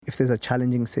there's a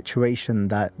challenging situation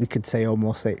that we could say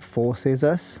almost it forces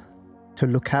us to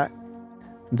look at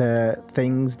the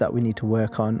things that we need to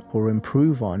work on or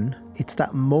improve on, it's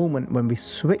that moment when we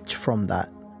switch from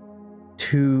that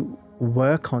to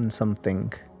work on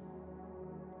something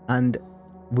and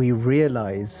we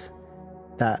realize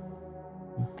that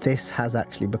this has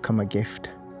actually become a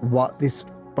gift. What this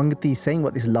Pangati is saying,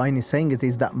 what this line is saying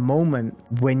is that moment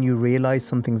when you realize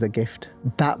something's a gift.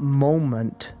 That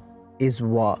moment is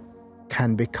what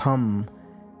can become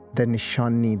the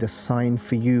nishani, the sign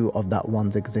for you of that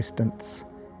one's existence.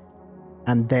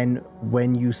 And then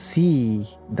when you see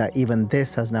that even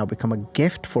this has now become a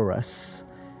gift for us,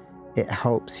 it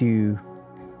helps you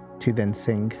to then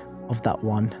sing of that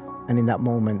one. And in that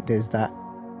moment, there's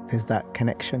that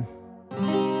connection.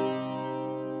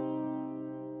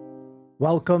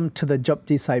 Welcome to the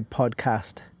Japji Sahib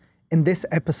podcast. In this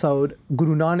episode,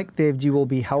 Guru Nanak Dev Ji will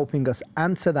be helping us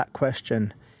answer that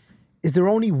question. Is there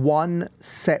only one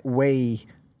set way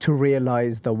to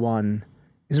realize the one?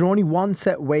 Is there only one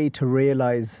set way to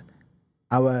realize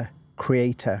our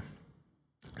Creator?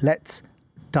 Let's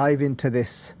dive into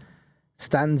this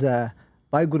stanza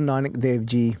by Guru Nanak Dev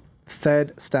Ji,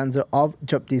 third stanza of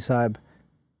Japji Sahib,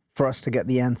 for us to get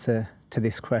the answer to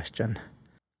this question.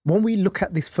 When we look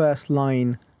at this first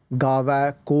line,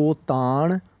 Gava ko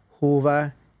taan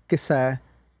hova kisa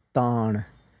taan.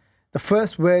 The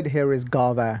first word here is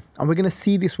Gava, and we're going to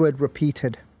see this word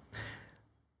repeated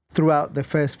throughout the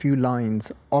first few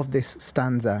lines of this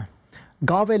stanza.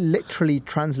 Gava literally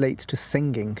translates to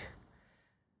singing.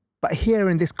 But here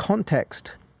in this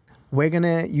context, we're going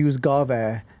to use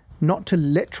Gava not to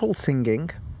literal singing,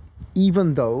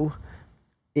 even though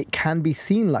it can be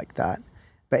seen like that.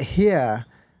 But here,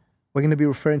 we're going to be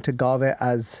referring to Gava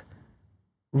as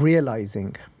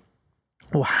realizing,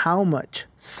 or how much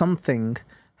something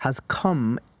has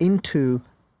come into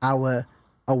our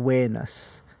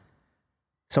awareness.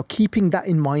 So keeping that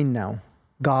in mind now,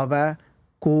 Gava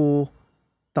ko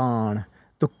taan.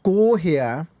 The ko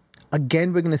here,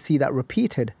 again, we're going to see that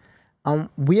repeated.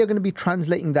 We are going to be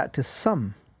translating that to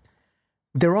some.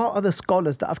 There are other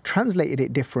scholars that have translated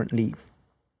it differently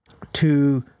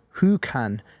to who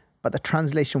can, but the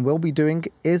translation we'll be doing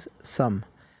is some.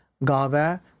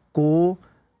 Gava ko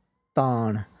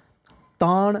taan.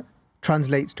 Taan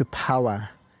translates to power.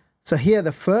 So here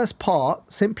the first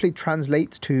part simply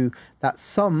translates to that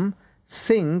some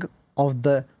sing of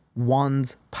the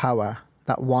one's power,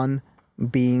 that one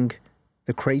being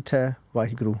the Creator,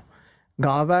 Vaheguru.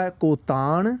 Gava ko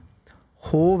taan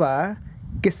hova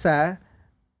kisa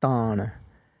taan.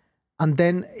 And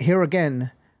then here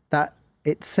again, that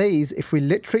it says, if we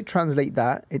literally translate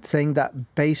that, it's saying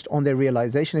that based on their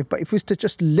realization. But if we was to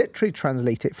just literally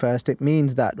translate it first, it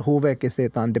means that hova kisa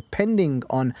taan, depending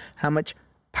on how much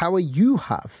power you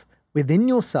have within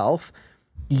yourself,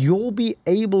 you'll be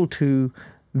able to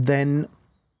then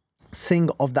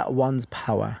sing of that one's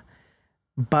power.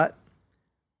 But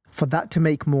for that to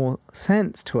make more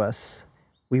sense to us,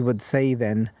 we would say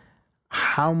then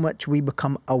how much we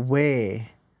become aware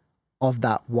of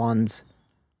that one's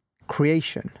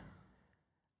creation,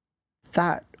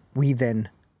 that we then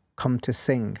come to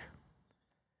sing.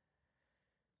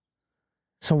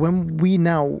 So when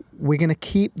we're going to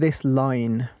keep this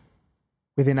line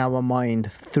within our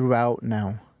mind throughout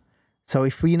now. So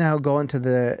if we now go on to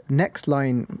the next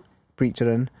line,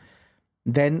 Preacher,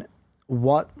 then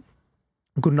what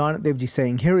Guru Nanak Dev Ji is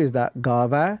saying here is that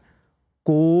Gava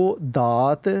ko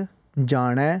daat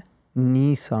jana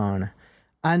nisan.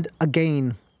 And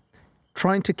again,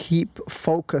 trying to keep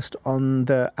focused on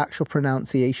the actual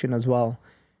pronunciation as well.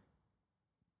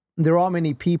 There are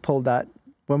many people that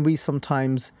when we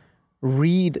sometimes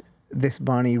read this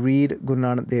Bani, read Guru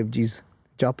Nanak Dev Ji's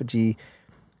Japji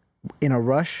in a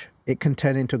rush, it can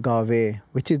turn into Gave,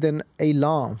 which is then a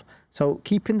lav. So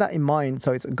keeping that in mind,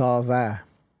 so it's Gava.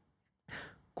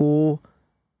 Ko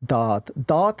daat.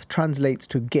 Daat translates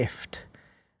to gift.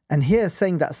 And here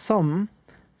saying that some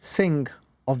sing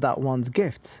of that one's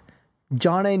gifts.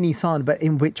 Jane Nisan, but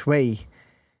in which way?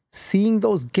 Seeing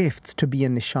those gifts to be a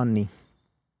nishani.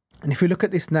 And if we look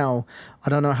at this now, I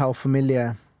don't know how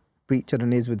familiar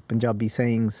Preacharan is with Punjabi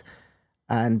sayings,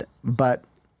 but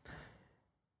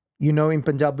you know, in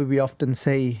Punjabi we often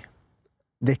say,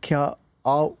 "Dekhya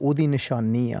aa udi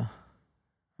nishaniya."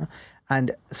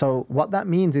 And so what that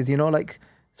means is, you know, like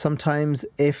sometimes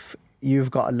if you've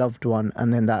got a loved one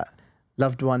and then that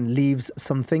loved one leaves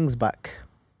some things back,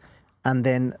 and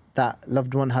then that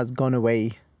loved one has gone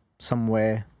away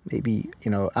somewhere, maybe,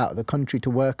 you know, out of the country to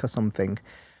work or something,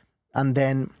 and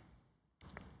then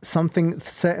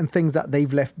certain things that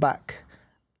they've left back,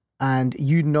 and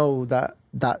you know that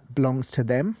that belongs to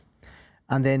them.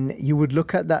 And then you would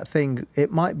look at that thing,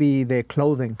 it might be their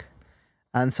clothing.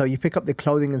 And so you pick up their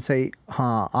clothing and say,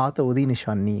 ha, aata udi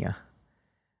nishaniya.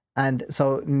 And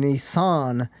so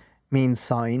Nisan means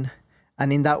sign.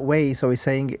 And in that way, so he's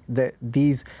saying that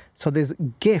there's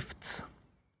gifts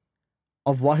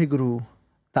of Waheguru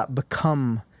that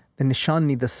become the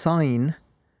nishani, the sign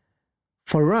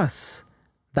for us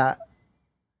that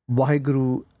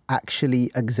Waheguru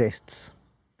actually exists.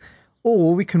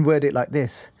 Or we can word it like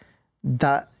this,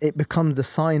 that it becomes the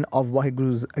sign of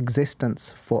Waheguru's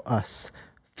existence for us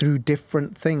through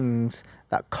different things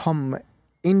that come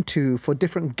into, for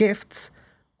different gifts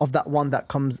of that one that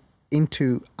comes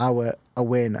into our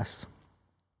awareness.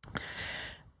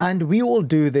 And we all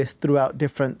do this throughout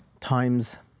different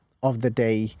times of the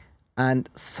day, and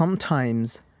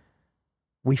sometimes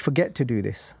we forget to do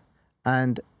this.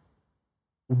 And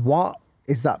what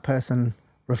is that person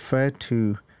referred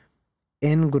to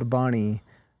in Gurbani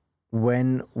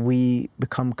when we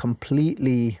become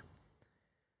completely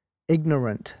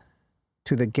ignorant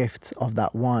to the gifts of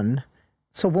that one?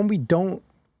 So when we don't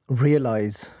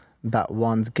realize that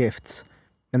one's gifts,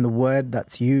 then the word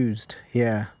that's used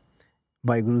here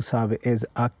by Guru Sahib is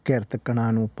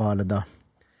Akirtakananu Palada.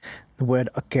 The word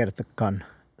Akirtakan.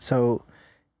 So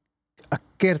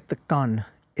Akirtakan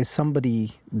is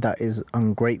somebody that is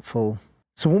ungrateful.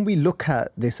 So when we look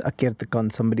at this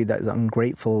Akirtakan, somebody that is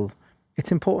ungrateful,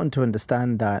 it's important to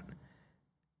understand that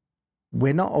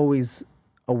we're not always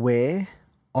aware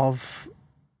of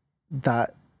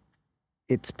that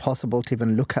it's possible to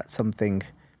even look at something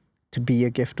to be a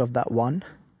gift of that one.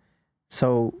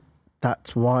 So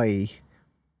that's why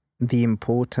the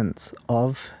importance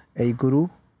of a guru.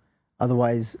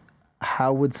 Otherwise,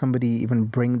 how would somebody even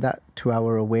bring that to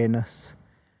our awareness?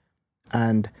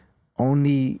 And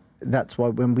only that's why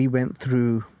when we went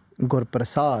through Gur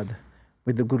Prasad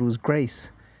with the Guru's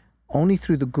grace, only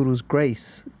through the Guru's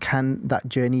grace can that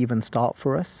journey even start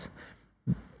for us.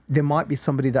 There might be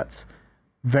somebody that's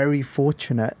very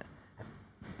fortunate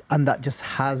and that just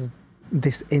has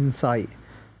this insight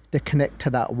to connect to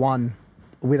that one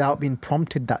without being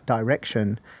prompted that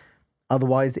direction.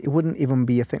 Otherwise, it wouldn't even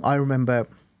be a thing. I remember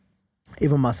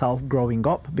even myself growing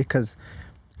up, because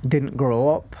didn't grow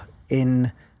up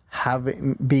in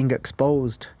being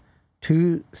exposed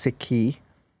to Sikhi.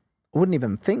 I wouldn't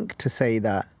even think to say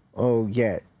that, oh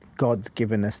yeah, God's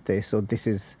given us this, or this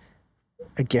is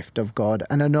a gift of God.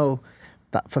 And I know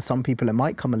that for some people it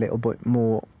might come a little bit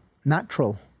more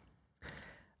natural.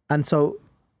 And so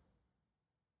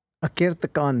a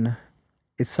Kirtakan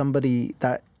is somebody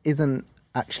that isn't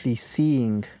actually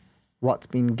seeing what's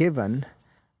been given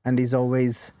and is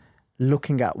always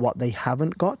looking at what they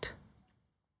haven't got.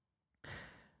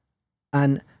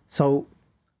 And so,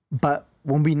 but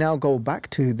when we now go back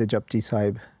to the Japji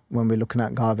Sahib, when we're looking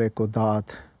at Gave Ko Daat,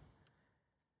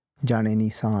 Jane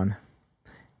Nisan,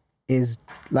 is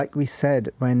like we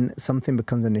said, when something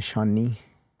becomes a nishani.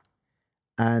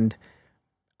 And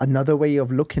another way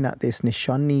of looking at this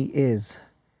nishani is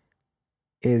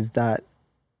that,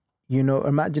 you know,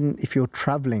 imagine if you're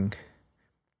traveling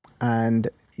and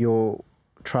you're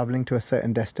traveling to a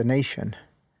certain destination,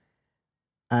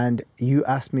 and you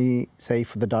ask me, say,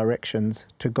 for the directions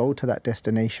to go to that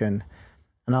destination,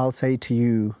 and I'll say to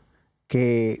you,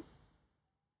 okay,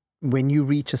 when you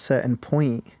reach a certain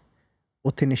point,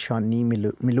 utte nishani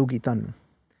milugi tanu,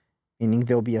 meaning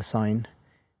there'll be a sign.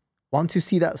 Once you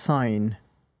see that sign,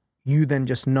 you then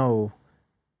just know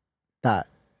that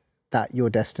your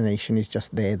destination is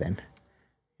just there then.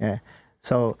 Yeah.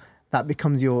 So that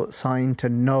becomes your sign to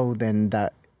know then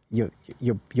that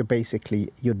you're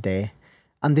basically, you're there.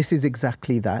 And this is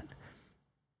exactly that,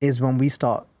 is when we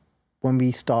start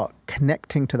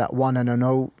connecting to that one. And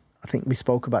I think we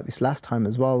spoke about this last time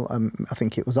as well. I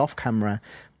think it was off camera,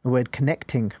 the word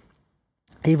connecting,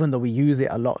 even though we use it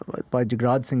a lot. By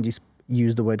Jagraj Singh ji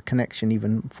used the word connection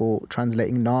even for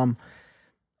translating Naam.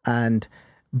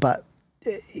 But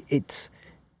it's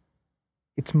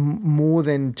more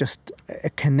than just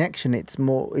a connection. It's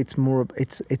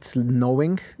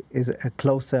knowing is a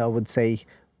closer, I would say,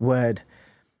 word.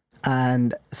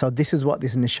 And so this is what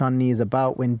this nishani is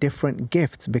about, when different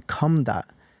gifts become that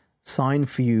sign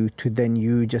for you to then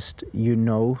you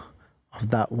know of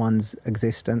that one's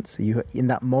existence. In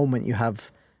that moment you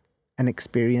have an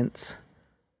experience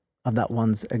of that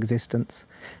one's existence.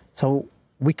 So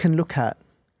we can look at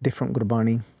different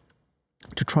Gurbani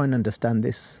to try and understand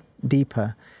this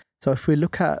deeper. So if we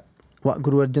look at what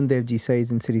Guru Arjan Dev Ji says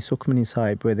in Sri Sukhmani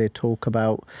Sahib, where they talk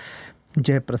about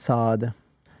Jai Prasad,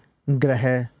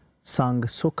 Grahe Sang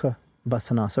Sukha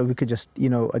Basana. So we could just,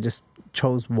 I just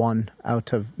chose one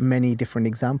out of many different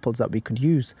examples that we could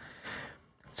use.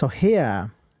 So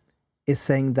here is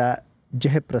saying that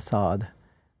Jeh Prasad,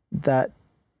 that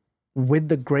with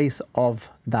the grace of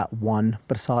that one,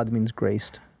 Prasad means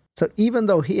graced. So even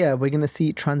though here we're going to see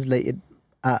it translated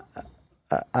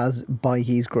as by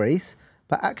his grace,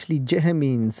 but actually Jeh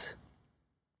means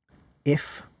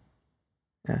if.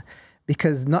 Yeah.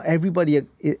 Because not everybody's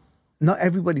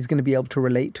going to be able to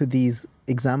relate to these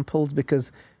examples,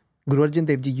 because Guru Arjan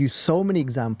Dev Ji used so many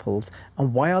examples.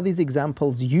 And why are these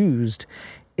examples used?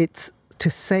 It's to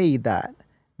say that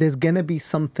there's going to be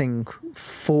something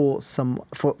for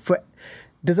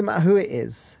doesn't matter who it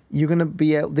is, you're going to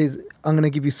be able, I'm going to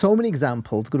give you so many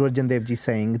examples, Guru Arjan Dev Ji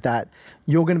saying that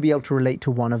you're going to be able to relate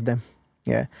to one of them.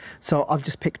 Yeah. So I've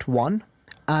just picked one,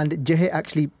 and Jeh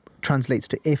actually translates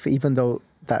to if, even though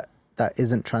that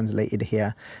isn't translated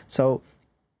here. So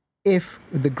if,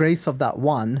 with the grace of that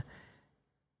one,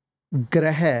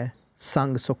 Greh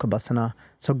Sang Sukh Basana.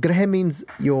 So Greh means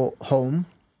your home,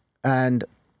 and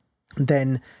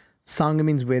then Sang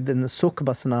means with, and the Sukh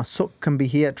Basana. Sukh can be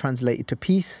here translated to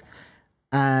peace,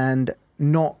 and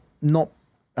not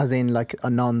as in like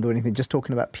Anand or anything, just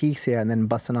talking about peace here, and then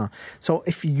Basana. So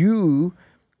if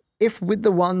with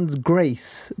the one's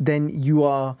grace, then you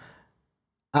are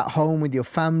at home with your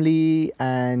family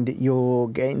and you're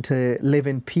getting to live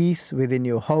in peace within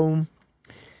your home.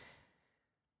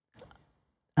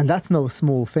 And that's no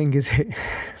small thing, is it?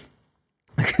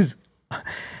 Because,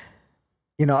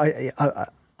 you know,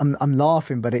 I'm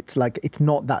laughing, but it's like, it's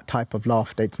not that type of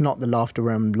laughter. It's not the laughter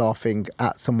where I'm laughing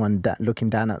at someone, looking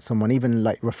down at someone, even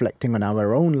like reflecting on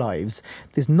our own lives.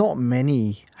 There's not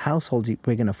many households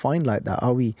we're going to find like that,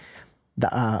 are we?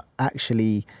 That are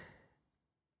actually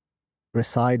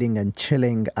residing and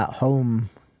chilling at home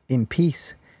in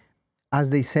peace. As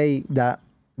they say, that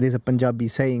there's a Punjabi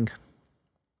saying,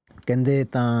 Kende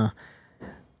ta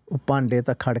upande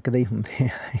ta khadkde hi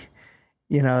hunde.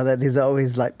 You know, that there's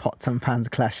always like pots and pans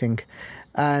clashing.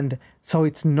 And so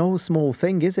it's no small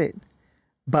thing, is it?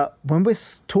 But when we're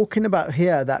talking about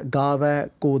here that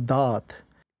Gave ko daat,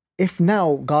 if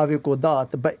now Gave ko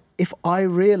daat, but if I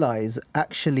realize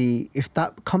actually, if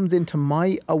that comes into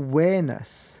my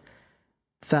awareness,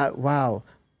 that, wow,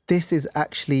 this is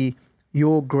actually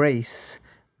your grace,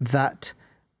 that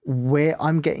where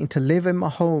I'm getting to live in my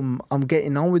home, I'm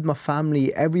getting on with my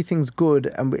family, everything's good,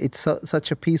 and it's such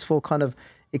a peaceful kind of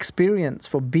experience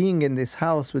for being in this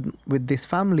house with this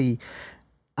family,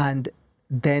 and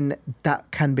then that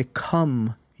can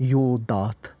become your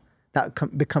daat, that can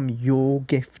become your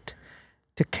gift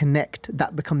to connect,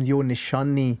 that becomes your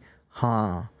nishani.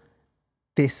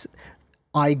 This,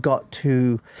 I got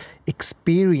to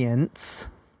experience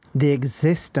the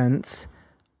existence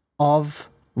of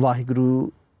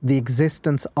Vaheguru, the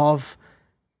existence of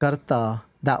Karta,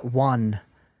 that one.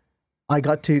 I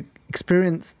got to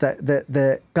experience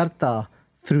the Karta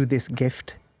through this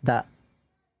gift, that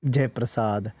Jeh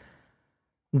Prasad,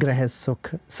 Greh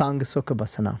Sukh, Sang Sukh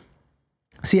Basana.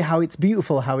 See how it's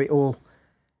beautiful, how it all,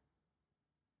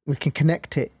 we can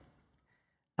connect it.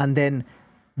 And then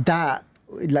that,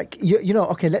 like, you know,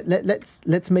 okay,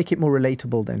 let's make it more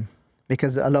relatable then,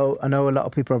 because I know a lot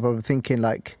of people are probably thinking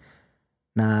like,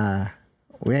 nah,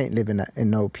 we ain't living in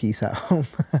no peace at home.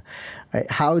 Right?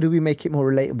 How do we make it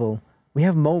more relatable? We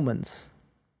have moments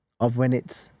of when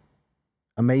it's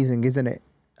amazing, isn't it,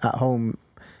 at home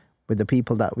with the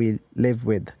people that we live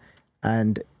with,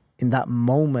 and in that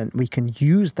moment we can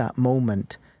use that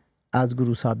moment, as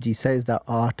Guru Sahib Ji says, that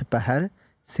Aat Pahar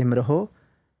Simraho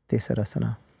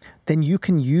Tesarasana. Then you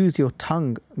can use your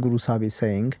tongue, Guru Sahib is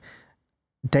saying,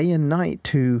 day and night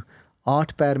to,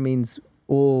 Aat Pahar means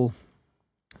all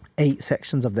 8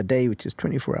 sections of the day, which is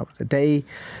 24 hours a day,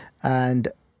 and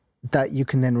that you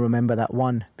can then remember that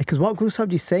one. Because what Guru Sahib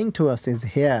Ji is saying to us is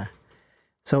here.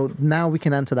 So now we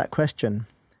can answer that question.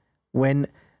 When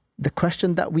the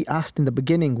question that we asked in the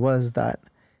beginning was that,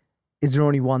 is there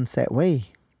only one set way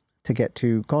to get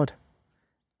to God?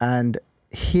 And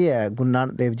here Guru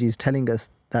Nanak Dev Ji is telling us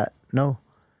that no,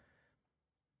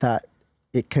 that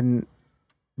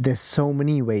there's so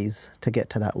many ways to get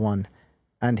to that one.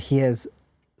 And here's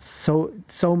so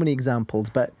many examples,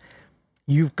 but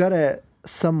you've got to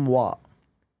somewhat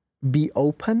be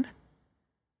open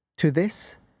to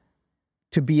this,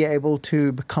 to be able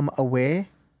to become aware,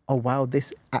 oh wow,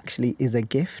 this actually is a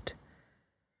gift.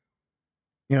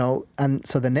 You know, and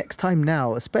so the next time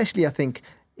now, especially I think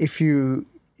if you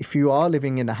are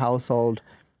living in a household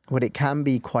where it can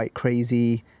be quite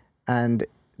crazy and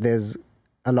there's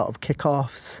a lot of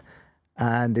kickoffs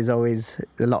and there's always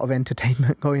a lot of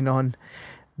entertainment going on,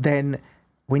 then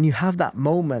when you have that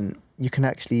moment, you can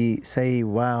actually say,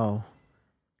 wow,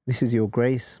 this is your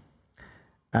grace,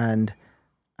 and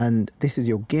this is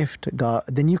your gift.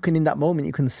 Then you can, in that moment,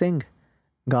 you can sing,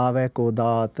 Gaave ko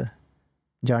daat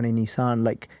jane nisan,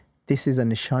 like this is a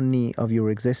nishani of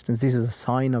your existence. This is a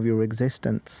sign of your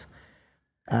existence.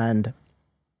 And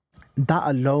that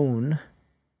alone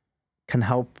can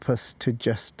help us to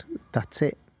just, that's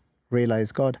it,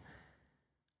 realize God.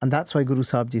 And that's why Guru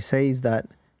Sahib Ji says that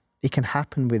it can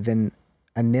happen within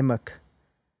a nimak,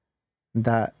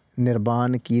 that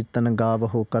Nirbaan Kirtan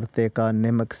Gavaho Karte Ka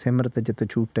Nimak Simrat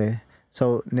Jit Chute.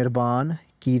 So Nirbaan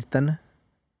Kirtan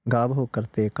Gavaho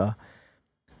Karte Ka.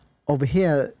 Over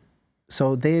here,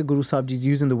 so there Guru Sahib Ji is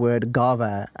using the word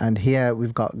Gava, and here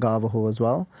we've got Gavaho as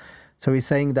well. So he's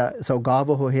saying that, so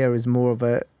Gavaho here is more of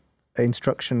a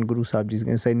instruction. Guru Sahib Ji is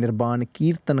going to say Nirbaan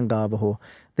Kirtan Gavaho.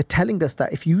 They're telling us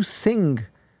that if you sing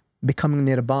becoming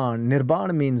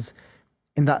Nirbaan means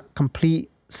in that complete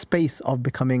space of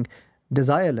becoming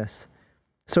desireless.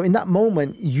 So in that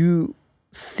moment, you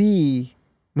see,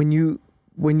 when you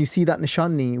see that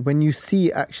nishani, when you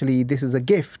see actually this is a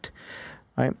gift,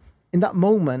 right? In that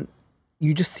moment,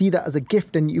 you just see that as a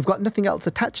gift, and you've got nothing else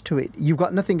attached to it. You've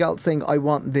got nothing else saying, I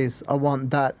want this, I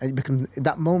want that. And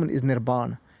that moment is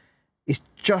Nirbaan. It's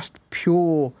just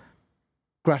pure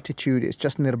gratitude. It's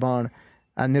just Nirbaan.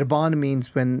 And Nirbaan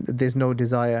means when there's no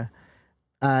desire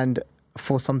and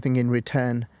for something in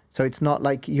return. So it's not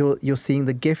like you're seeing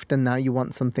the gift and now you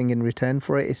want something in return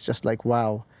for it. It's just like,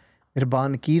 wow.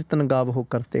 Nirbaan kirtan gavaho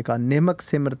karte ka nimak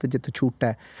simrat jit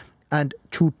chute. And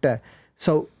chute.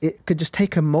 So it could just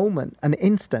take a moment, an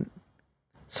instant.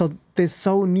 So there's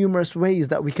so numerous ways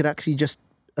that we could actually just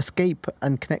escape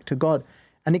and connect to God.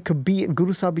 And it could be,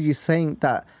 Guru Sahib Ji is saying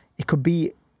that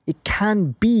it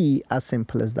can be as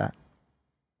simple as that.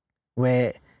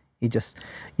 Where he just,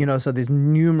 so there's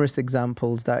numerous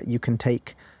examples that you can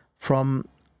take from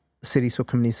Sri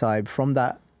Sukhmani Sahib, from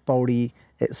that Pauri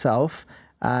itself,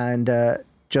 and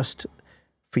just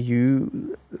for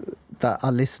you that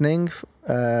are listening,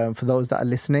 for those that are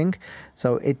listening.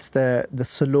 So it's the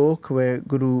slok where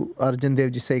Guru Arjan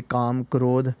Dev Ji say, Kaam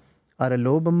Krodh ar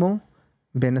lobh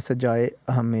bin sajaye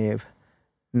ahamev,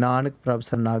 Nanak Prabh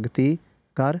Sarnagati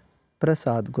kar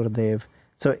prasad Gurdev.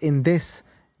 So in this,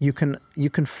 you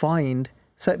can find,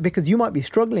 so because you might be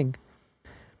struggling,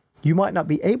 you might not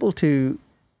be able to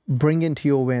bring into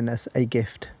your awareness a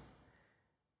gift.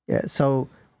 Yeah. So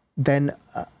then,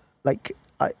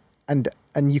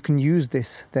 and you can use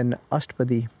this then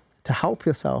Ashtapadi to help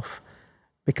yourself,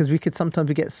 because we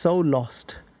get so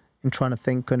lost in trying to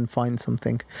think and find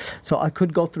something. So I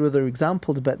could go through other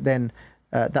examples, but then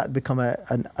that'd become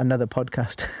another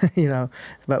podcast,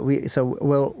 But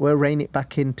we'll rein it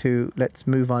back into. Let's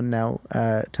move on now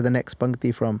to the next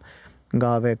Pankti from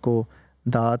Gaave ko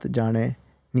daat jane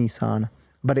nisan.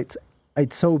 But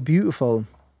it's so beautiful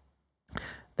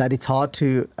that it's hard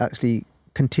to actually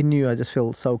continue. I just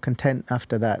feel so content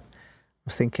after that. I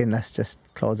was thinking, let's just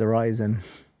close our eyes and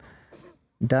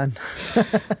done.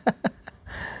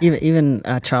 Even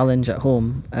a challenge at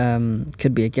home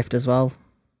could be a gift as well,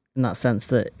 in that sense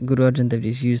that Guru Arjan Dev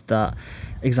Ji's used that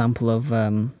example of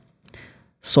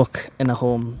sukh in a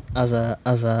home as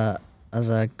a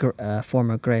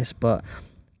form of grace. But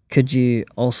could you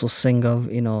also sing of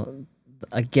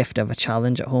a gift of a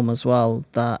challenge at home as well,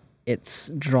 that it's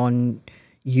drawn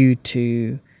you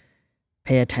to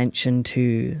pay attention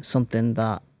to something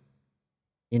that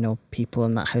people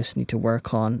in that house need to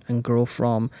work on and grow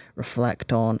from,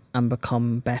 reflect on, and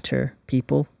become better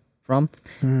people from.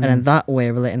 And in that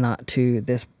way, relating that to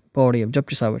this body of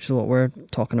Japji Sahib, which is what we're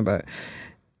talking about,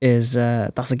 is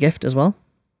that's a gift as well,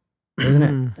 isn't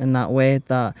it? In that way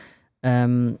that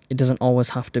it doesn't always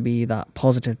have to be that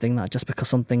positive thing, that just because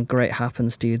something great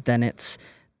happens to you, then it's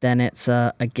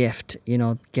a gift.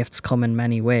 Gifts come in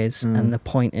many ways. And the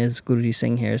point is, Guruji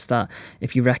saying here, is that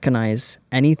if you recognize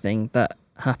anything that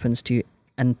happens to you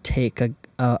and take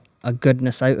a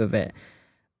goodness out of it,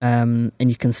 and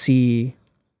you can see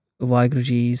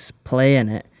Waheguruji's play in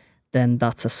it, then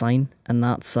that's a sign. And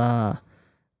that's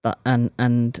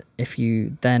and if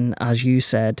you then, as you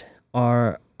said,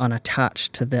 are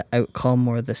unattached to the outcome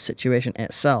or the situation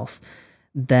itself,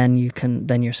 then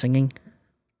you're singing.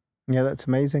 Yeah, that's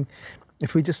amazing.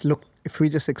 If we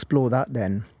just explore that,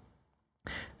 then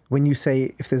when you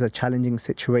say if there's a challenging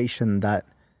situation that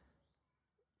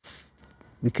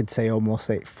we could say almost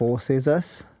it forces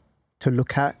us to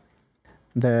look at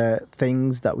the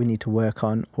things that we need to work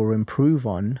on or improve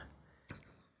on.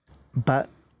 But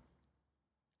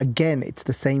again, it's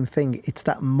the same thing. It's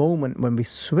that moment when we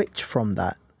switch from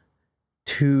that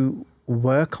to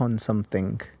work on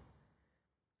something,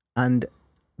 and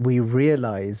we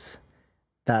realize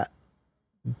that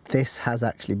this has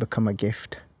actually become a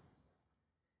gift.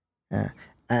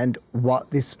 And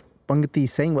what this Pangati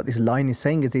is saying, what this line is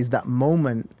saying is that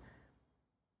moment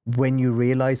when you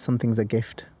realize something's a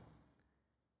gift.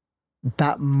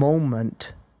 That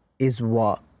moment is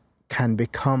what can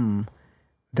become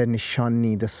the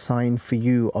nishani, the sign for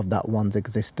you of that one's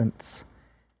existence.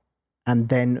 And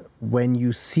then when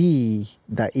you see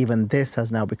that even this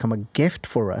has now become a gift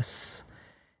for us,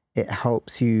 it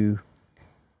helps you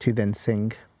to then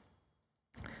sing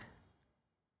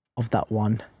of that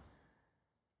one.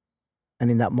 And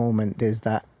in that moment, there's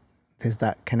that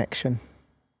connection.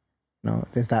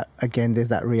 There's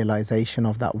that realization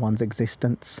of that one's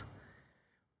existence.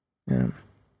 Yeah.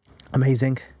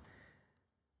 Amazing.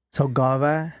 So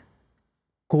Gava,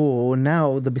 go,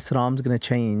 now the Bisram's going to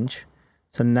change.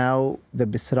 So now the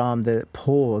Bisram, the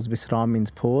pause, Bisram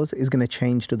means pause, is going to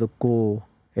change to the go,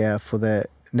 for the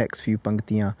next few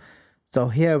panktiyan. So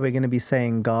here we're going to be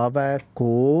saying Gava,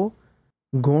 go,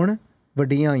 gun,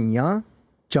 vadiyaiyan,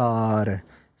 char.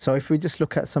 So if we just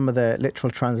look at some of the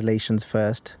literal translations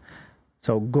first.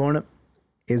 So gun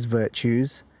is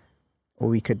virtues, or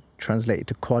we could translate it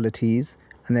to qualities.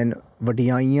 And then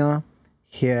vadiyaiyan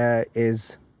here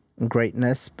is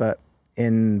greatness, but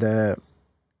in the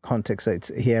context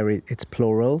it's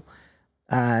plural.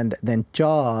 And then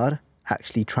char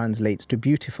actually translates to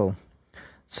beautiful.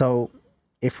 So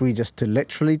if we just to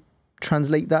literally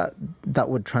translate that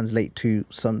would translate to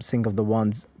something of the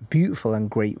one's beautiful and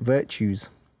great virtues.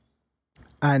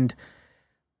 And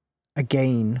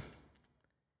again,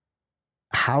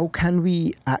 how can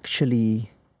we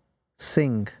actually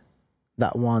sing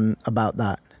that one about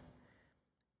that?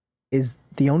 Is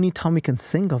the only time we can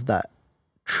sing of that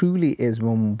truly is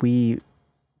when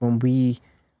we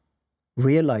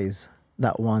realize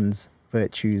that one's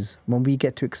virtues, when we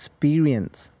get to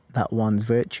experience that one's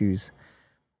virtues,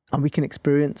 and we can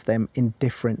experience them in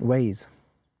different ways.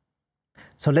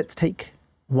 So let's take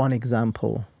one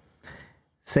example.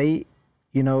 Say,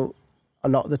 a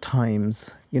lot of the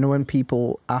times, when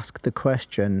people ask the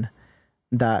question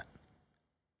that,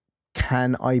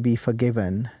 can I be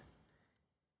forgiven?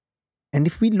 And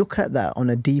if we look at that on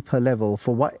a deeper level,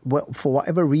 for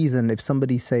whatever reason, if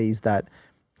somebody says that,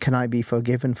 can I be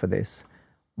forgiven for this?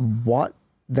 What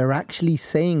they're actually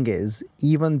saying is,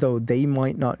 even though they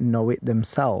might not know it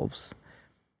themselves,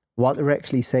 what they're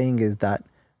actually saying is that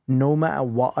no matter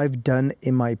what I've done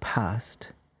in my past,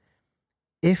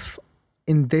 if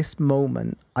in this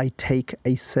moment I take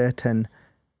a certain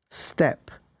step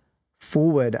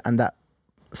forward and that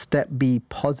step be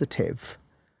positive,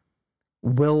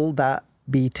 will that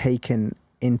be taken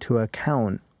into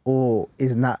account, or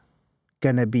is that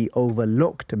going to be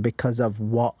overlooked because of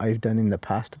what I've done in the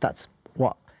past? That's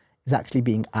what is actually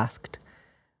being asked.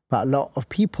 But a lot of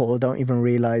people don't even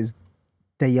realize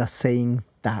they are saying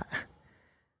that.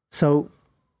 So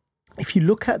if you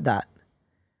look at that,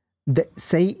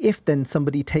 say if then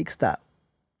somebody takes that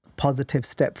positive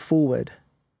step forward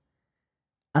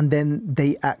and then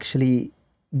they actually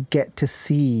get to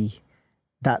see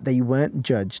that they weren't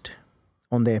judged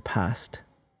on their past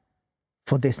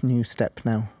for this new step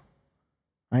now,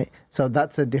 right? So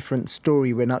that's a different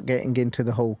story. We're not getting into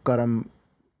the whole Karam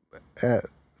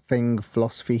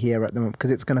philosophy here at the moment,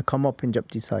 because it's going to come up in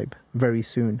Japji Sahib very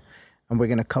soon, and we're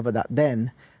going to cover that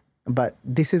then. But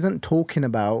this isn't talking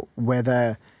about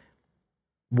whether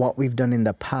what we've done in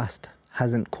the past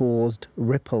hasn't caused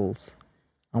ripples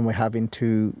and we're having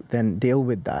to then deal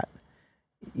with that.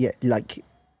 Yeah, like,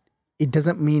 it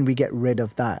doesn't mean we get rid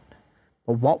of that.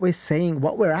 But what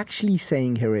we're actually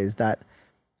saying here is that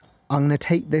I'm going to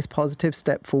take this positive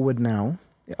step forward now,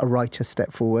 a righteous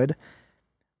step forward,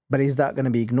 but is that going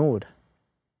to be ignored?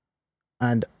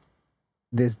 And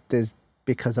there's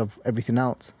because of everything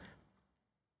else.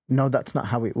 No, that's not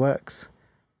how it works.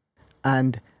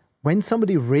 And when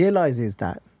somebody realizes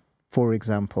that, for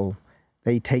example,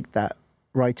 they take that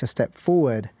righteous step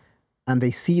forward and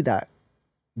they see that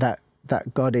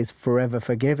God is forever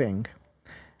forgiving,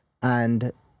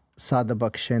 and Sada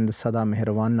Bakshind, Sada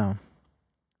Meherwana,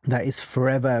 that is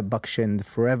forever Bakshind,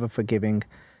 forever forgiving,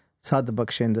 Sada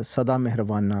Bakshind, Sada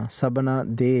Meherwana,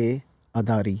 Sabana De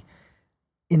Adari.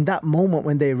 In that moment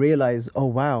when they realize, oh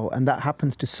wow, and that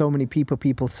happens to so many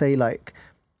people say like,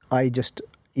 I just,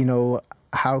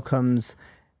 how comes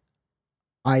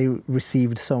I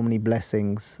received so many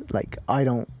blessings? Like,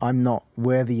 I'm not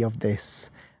worthy of this.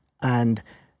 And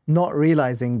not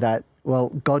realizing that, well,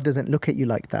 God doesn't look at you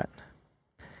like that.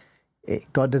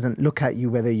 God doesn't look at you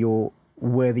whether you're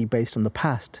worthy based on the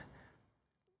past.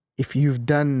 If you've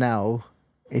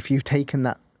taken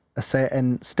that a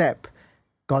certain step,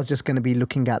 God's just going to be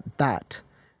looking at that,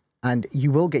 and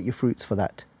you will get your fruits for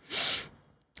that.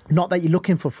 Not that you're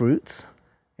looking for fruits,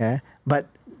 yeah, but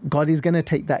God is going to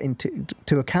take that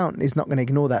into account. He's not going to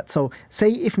ignore that. So say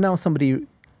if now somebody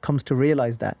comes to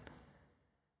realize that,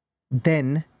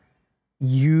 then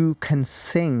you can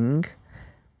sing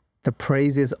the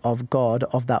praises of God,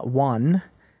 of that one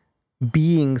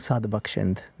being Sad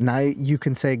Bakshind. Now you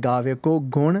can say, Gave ko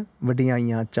gun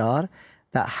vadiyaiyan char,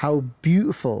 that how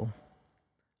beautiful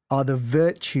are the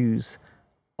virtues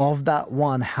of that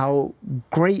one, how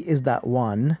great is that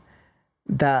one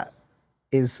that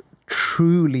is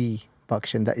truly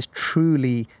Bakshind, that is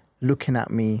truly looking at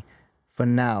me for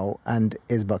now and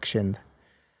is Bakshind.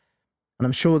 And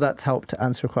I'm sure that's helped to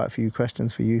answer quite a few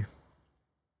questions for you.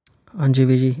 Anju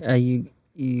Viji,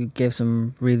 you gave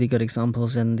some really good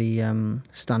examples in the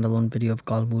standalone video of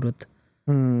Gal Murud.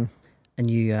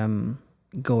 And you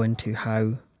go into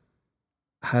how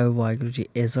Waheguruji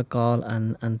is a Gal,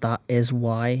 and that is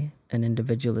why an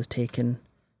individual is taken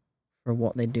for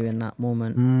what they do in that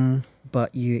moment.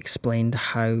 But you explained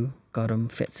how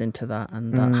Garam fits into that,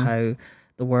 and that how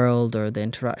the world or the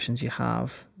interactions you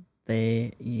have,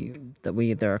 there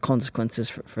are consequences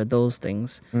for those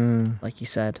things. Like you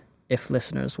said, if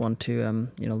listeners want to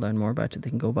learn more about it, they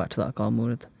can go back to that Gal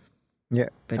Murud video.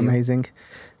 Amazing.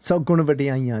 So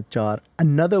Gunavadiyaiyan Char,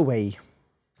 another way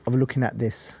of looking at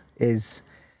this is,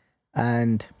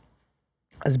 and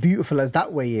as beautiful as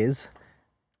that way is,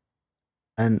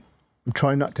 and I'm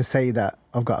trying not to say that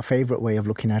I've got a favorite way of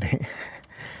looking at it,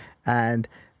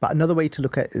 but another way to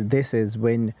look at this is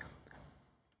when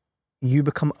you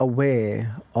become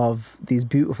aware of these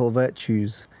beautiful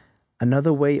virtues.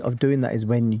 Another way of doing that is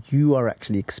when you are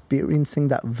actually experiencing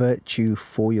that virtue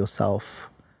for yourself.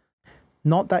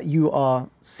 Not that you are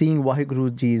seeing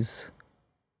Waheguruji's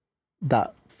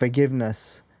that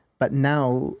forgiveness, but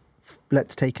now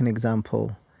let's take an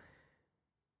example.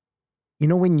 You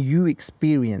know, when you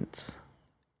experience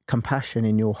compassion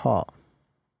in your heart,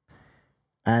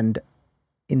 and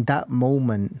in that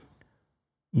moment,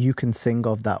 you can sing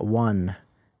of that one,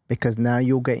 because now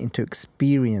you're getting to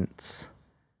experience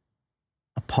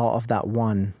a part of that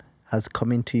one has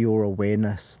come into your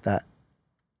awareness, that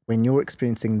when you're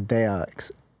experiencing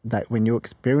that when you're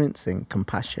experiencing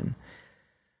compassion,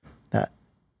 that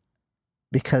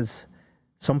because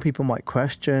some people might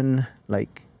question,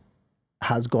 like,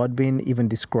 has God been even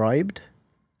described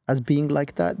as being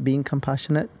like that, being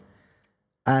compassionate?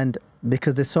 And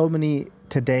because there's so many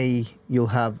today,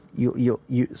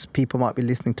 people might be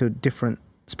listening to different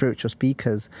spiritual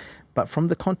speakers, but from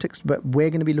the context, but we're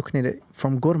going to be looking at it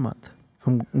from Gurmat,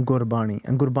 from Gurbani.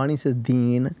 And Gurbani says,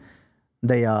 Deen,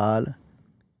 Dayal,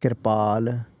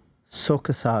 Kirpal,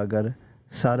 Sukh Sagar,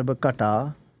 Sarb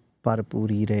Kata,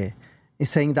 Parpuri Re. It's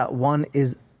saying that one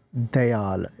is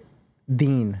Dayal,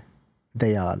 Deen,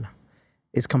 Dayal,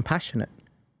 is compassionate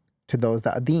to those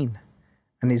that are Deen,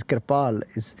 and is Kirpal,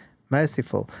 is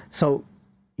merciful. So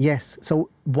yes, so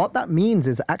what that means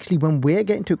is actually when we're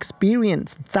getting to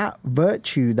experience that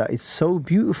virtue that is so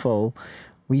beautiful,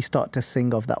 we start to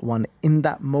sing of that one in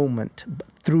that moment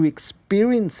through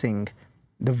experiencing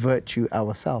the virtue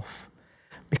ourselves.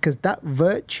 Because that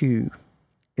virtue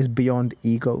is beyond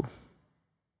ego.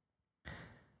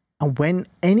 And when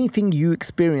anything you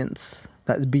experience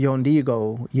that's beyond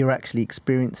ego, you're actually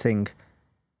experiencing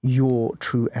your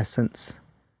true essence.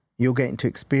 You're getting to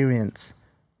experience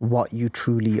what you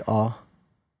truly are.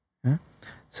 Yeah?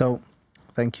 So,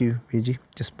 thank you, Viji.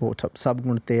 Just brought up Sab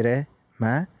gun tere,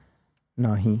 main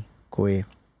nahi koi.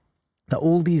 That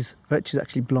all these virtues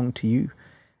actually belong to you.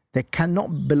 They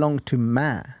cannot belong to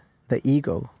man, the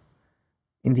ego.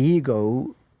 In the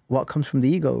ego, what comes from the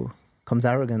ego? Comes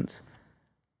arrogance,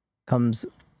 comes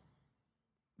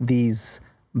these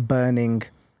burning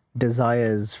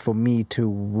desires for me to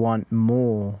want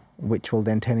more, which will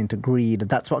then turn into greed.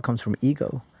 That's what comes from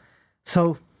ego.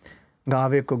 So,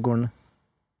 Gave ko gun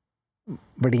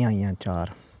vadiyaiyan char.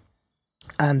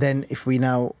 And then if we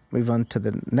now move on to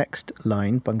the next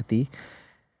line, Pankti,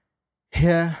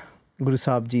 here Guru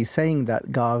Sahib Ji is saying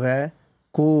that Gave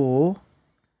ko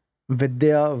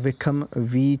vidya vikam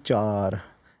vichar.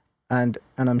 And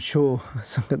I'm sure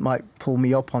Sangat might pull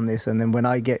me up on this, and then when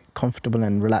I get comfortable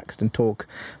and relaxed and talk,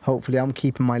 hopefully I'm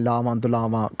keeping my lama and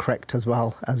dulama correct as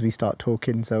well as we start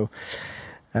talking. So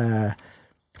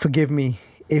forgive me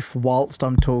if whilst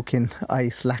I'm talking I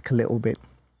slack a little bit.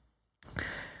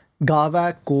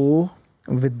 Gava ko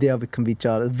vidya vikam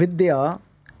vichar. Vidya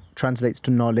translates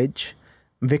to knowledge.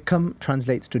 Vikam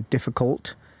translates to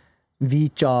difficult.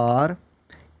 Vichar.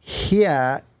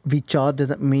 Here, vichar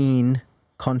doesn't mean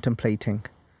contemplating.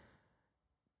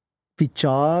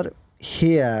 Vichar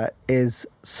here is,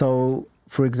 so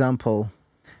for example,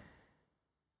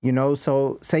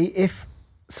 so say if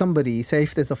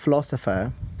there's a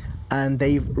philosopher and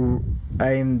they've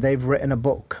written a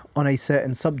book on a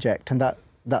certain subject, and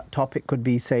that topic could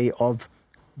be, say, of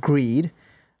greed,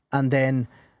 and then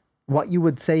what you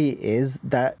would say is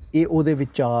that ye ode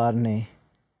vichar ne,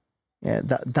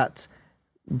 that's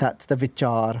the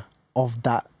vichar of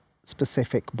that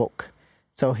specific book.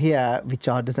 So here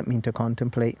vichar doesn't mean to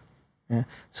contemplate.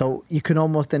 So you can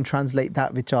almost then translate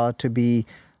that vichar to be,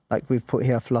 like we've put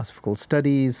here, philosophical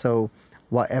studies. So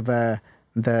whatever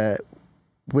the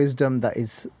wisdom that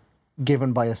is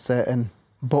given by a certain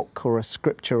book or a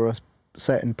scripture or a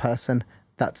certain person,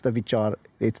 that's the vichar.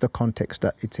 It's the context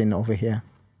that it's in over here.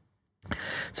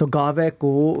 So gave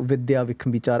ko vidya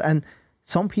vikam vichar. And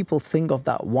some people think of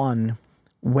that one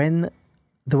when,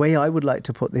 the way I would like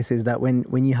to put this is that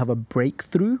when you have a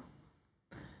breakthrough,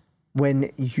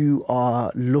 when you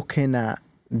are looking at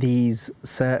these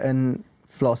certain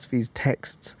philosophies,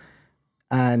 texts,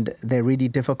 and they're really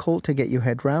difficult to get your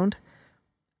head round,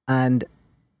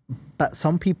 but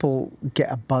some people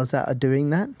get a buzz out of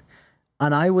doing that.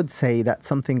 And I would say that's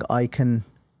something I can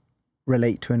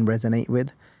relate to and resonate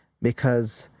with,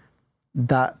 because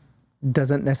that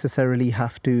doesn't necessarily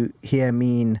have to here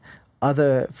mean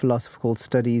other philosophical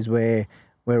studies where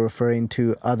we're referring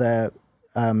to other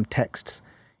texts.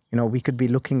 We could be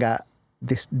looking at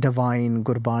this divine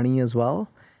Gurbani as well.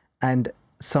 And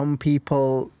some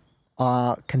people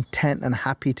are content and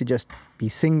happy to just be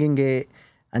singing it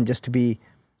and just to be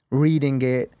reading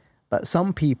it. But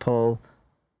some people,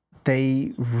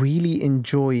 they really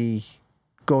enjoy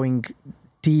going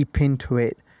deep into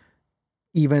it,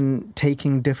 even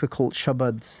taking difficult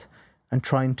shabads and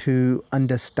trying to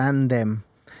understand them.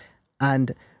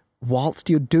 And whilst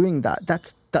you're doing that,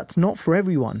 that's not for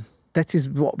everyone. That is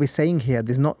what we're saying here.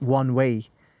 There's not one way.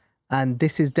 And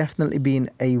this has definitely been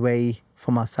a way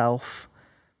for myself.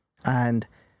 And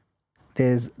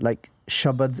there's like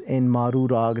shabads in Maru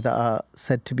Rag that are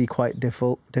said to be quite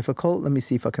difficult. Let me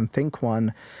see if I can think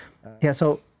one.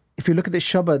 So if you look at the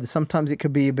shabad, sometimes it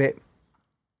could be a bit,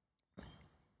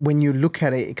 when you look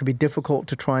at it, it could be difficult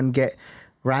to try and get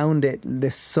round it.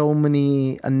 There's so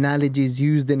many analogies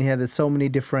used in here. There's so many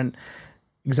different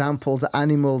examples,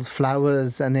 animals,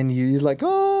 flowers, and then you're like,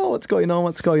 oh, what's going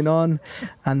on?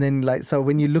 And then so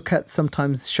when you look at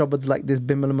sometimes shabads like this,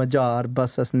 Bimal Majar,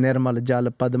 Basas Nirmal Jal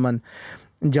Padman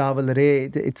Javal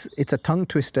Re, it's a tongue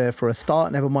twister for a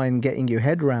start, never mind getting your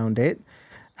head around it.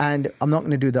 And I'm not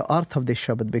going to do the arth of this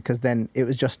shabad, because then it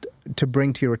was just to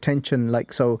bring to your attention,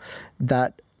 so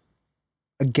that,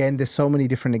 again, there's so many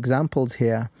different examples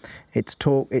here. It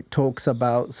talks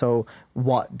about, so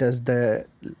what does the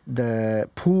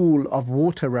pool of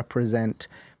water represent?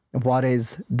 What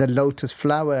is the lotus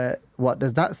flower? What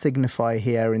does that signify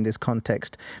here in this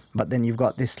context? But then you've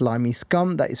got this slimy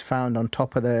scum that is found on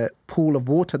top of the pool of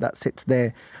water that sits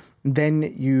there. Then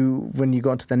when you go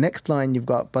on to the next line, you've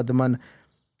got Padaman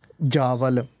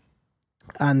Javal.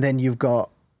 And then you've got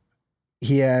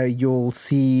here, you'll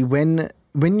see when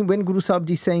Guru Sahib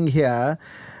Ji is saying here,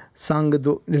 Sang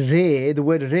Re, the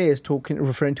word Re is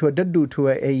referring to a daddu, to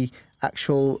a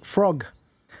actual frog.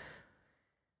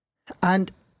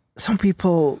 And some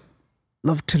people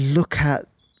love to look at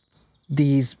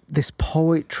this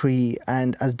poetry,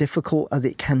 and as difficult as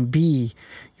it can be,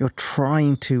 you're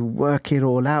trying to work it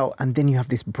all out, and then you have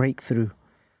this breakthrough.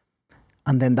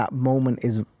 And then that moment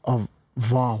is of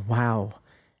wow.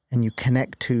 And you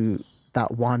connect to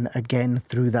that one again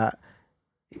through that,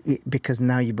 because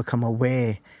now you become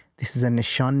aware this is a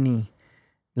nishani.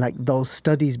 Like those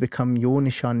studies become your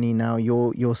nishani now,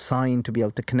 your sign to be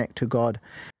able to connect to God.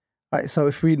 Right, so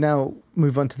if we now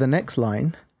move on to the next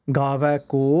line, Gava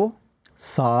ko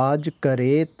saaj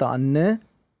kare tan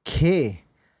khe.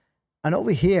 And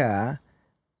over here,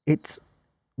 it's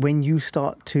when you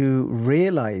start to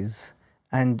realize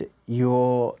and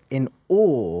you're in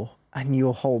awe and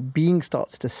your whole being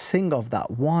starts to sing of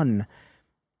that one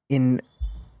in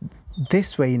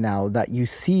this way now, that you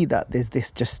see that there's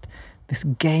this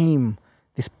game,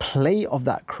 this play of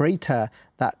that creator.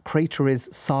 That creator is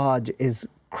Saj, is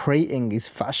creating, is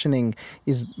fashioning,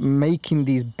 is making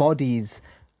these bodies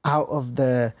out of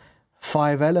the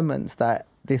 5 elements that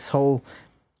this whole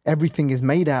everything is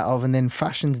made out of, and then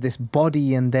fashions this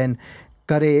body, and then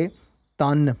Kare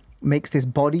Tan makes this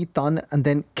body Tan, and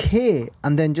then Ke,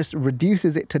 and then just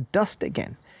reduces it to dust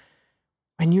again.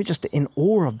 When you're just in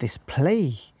awe of this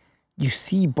play, you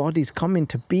see bodies come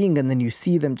into being, and then you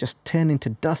see them just turn into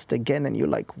dust again, and you're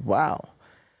like, wow.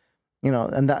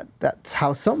 And that's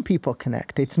how some people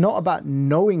connect. It's not about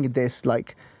knowing this,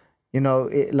 like,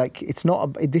 It's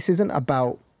not. This isn't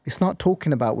about. It's not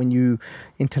talking about when you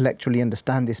intellectually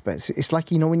understand this, but it's like,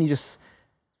 when you just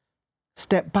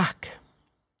step back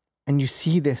and you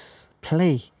see this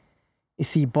play, you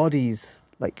see bodies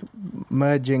like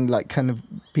merging, like kind of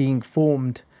being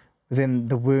formed within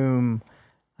the womb,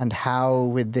 and how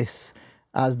with this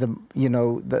as the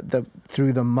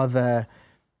through the mother,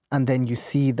 and then you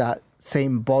see that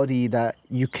same body that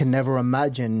you can never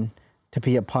imagine to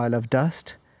be a pile of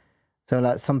dust. So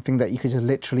that's something that you could just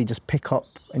literally just pick up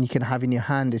and you can have in your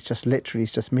hand. It's just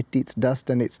mitti, it's dust.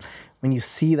 And it's when you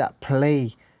see that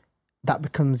play, that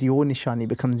becomes your nishani,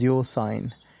 becomes your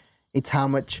sign. It's how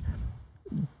much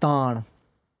how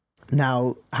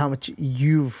much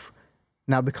you've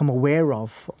now become aware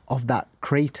of that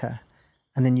crater,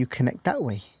 and then you connect that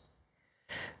way.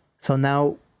 So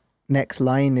now next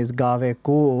line is Gave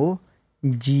ko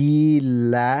ji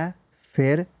la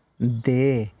fir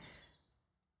de.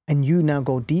 And you now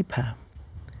go deeper.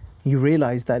 You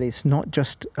realize that it's not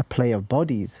just a play of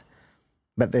bodies,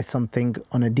 but there's something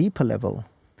on a deeper level.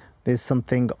 There's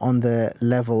something on the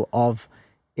level of,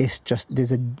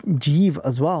 there's a jeev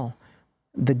as well.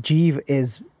 The jeev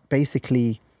is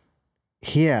basically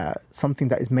here something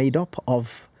that is made up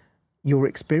of your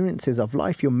experiences of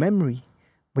life, your memory,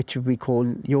 which we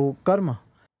call your karma.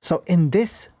 So in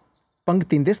this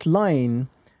pankti, in this line,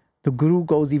 the Guru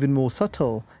goes even more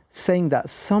subtle, saying that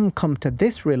some come to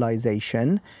this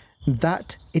realization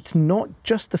that it's not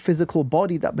just the physical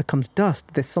body that becomes dust,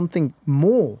 there's something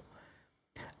more.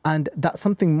 And that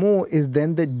something more is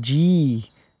then the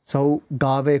ji. So,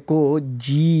 Gave ko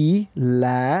ji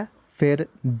la fir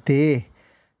de.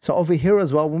 So over here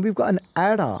as well, when we've got an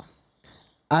ara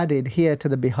added here to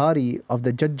the Bihari of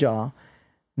the Jajja,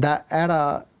 that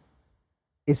ara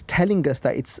is telling us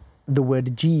that it's the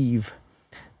word jeev.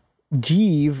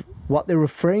 Jeev, what they're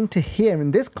referring to here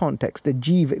in this context, the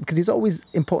jeev, because it's always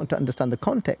important to understand the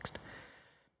context.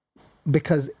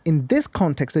 Because in this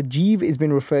context, the jeev is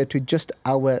being referred to just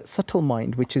our subtle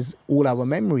mind, which is all our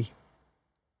memory,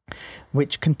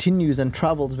 which continues and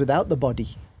travels without the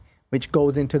body, which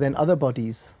goes into then other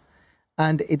bodies.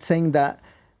 And it's saying that,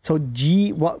 so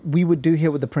what we would do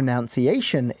here with the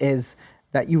pronunciation is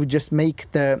that you would just make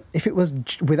if it was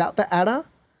without the ara,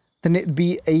 then it'd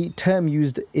be a term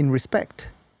used in respect,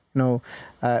 Preet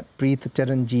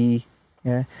Charanji,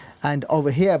 yeah. And over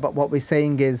here, but what we're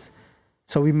saying is,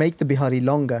 so we make the Bihari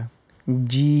longer,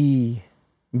 G,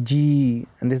 and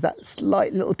there's that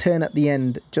slight little turn at the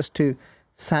end just to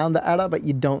sound the ara, but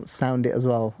you don't sound it as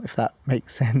well, if that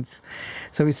makes sense.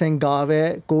 So we're saying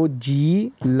Gave ko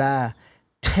ji la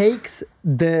takes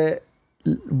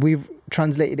we've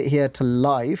translated it here to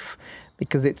life,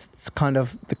 because it's kind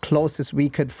of the closest we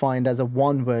could find as a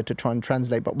one word to try and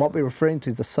translate. But what we're referring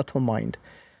to is the subtle mind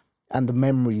and the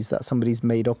memories that somebody's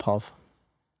made up of,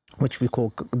 which we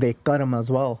call the karma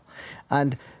as well.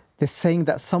 And they're saying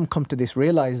that some come to this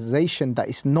realization that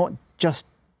it's not just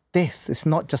this, it's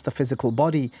not just the physical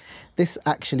body. This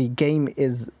actually game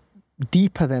is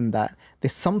deeper than that.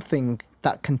 There's something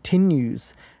that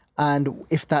continues. And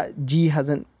if that ji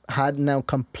hasn't had now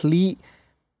complete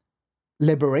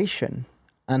liberation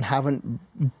and haven't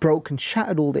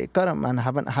shattered all the karam and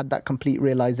haven't had that complete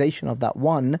realization of that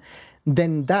one,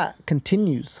 then that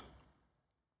continues.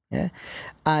 Yeah.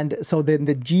 And so then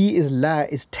the ji is la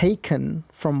is taken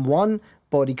from one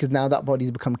body, because now that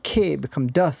body's become become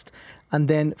dust, and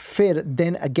then fir,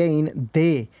 then again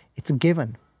de, it's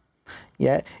given.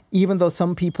 Yeah. Even though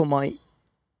some people might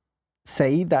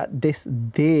say that this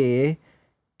de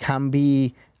can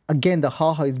be, again, the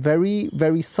ha is very,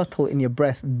 very subtle in your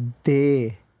breath.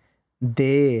 De.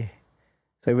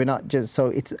 So we're not just, so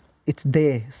it's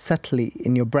there subtly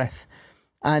in your breath.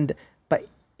 But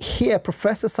here,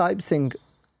 Professor Sahib Singh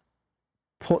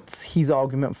puts his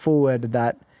argument forward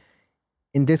that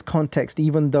in this context,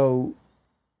 even though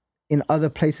in other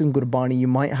places in Gurbani you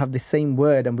might have the same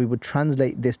word and we would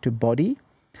translate this to body,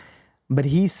 but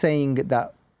he's saying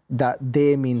that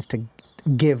there means to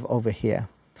give over here.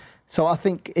 So I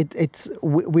think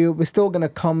we're still going to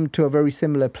come to a very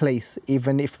similar place,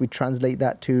 even if we translate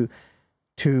that to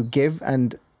give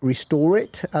and restore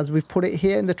it, as we've put it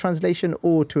here in the translation,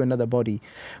 or to another body.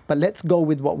 But let's go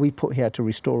with what we put here, to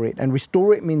restore it. And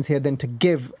restore it means here then to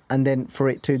give, and then for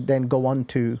it to then go on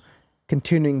to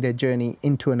continuing their journey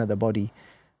into another body.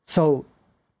 So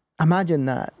imagine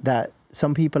that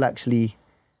some people actually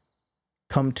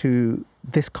comes to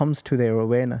their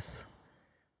awareness.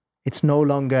 It's no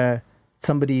longer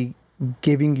somebody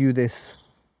giving you this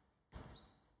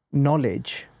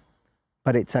knowledge,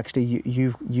 but it's actually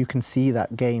you can see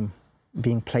that game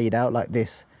being played out like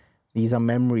this. These are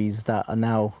memories that are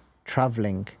now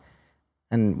traveling,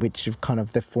 and which have kind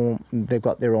of they've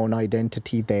got their own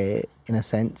identity there in a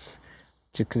sense,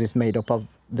 just because it's made up of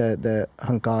the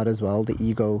hankar as well, the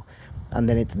ego, and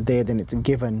then it's there, then it's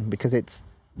given because it's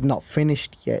not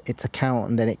finished yet. It's a count,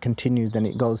 and then it continues, then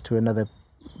it goes to another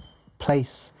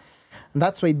place, and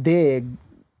that's why there,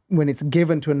 when it's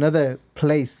given to another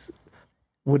place,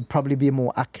 would probably be a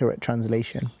more accurate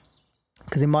translation,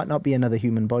 because it might not be another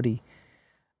human body,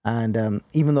 and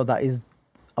even though that is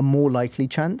a more likely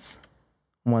chance,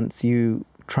 once you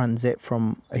transit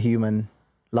from a human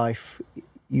life,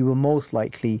 you will most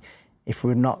likely, if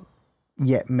we're not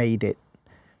yet made it,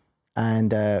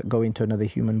 and go into another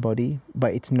human body.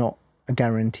 But it's not a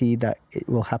guarantee that it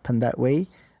will happen that way.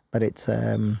 But it's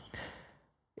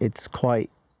quite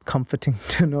comforting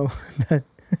to know that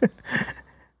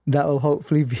that will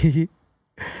hopefully be,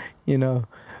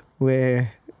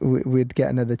 where we'd get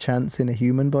another chance in a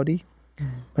human body.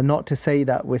 But not to say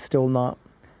that we're still not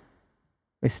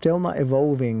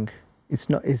evolving. It's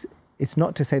not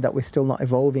to say that we're still not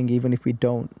evolving, even if we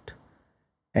don't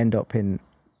end up in,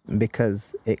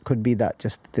 because it could be that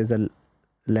just there's a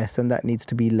lesson that needs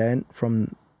to be learned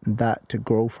from that to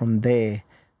grow from there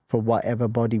for whatever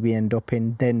body we end up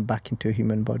in, then back into a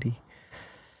human body.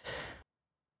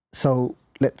 So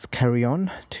let's carry on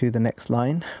to the next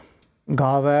line.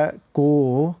 Gava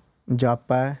ko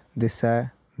japa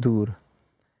disa dur.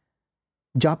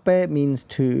 Japa means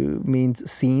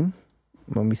seem.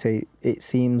 When we say it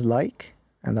seems like,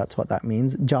 and that's what that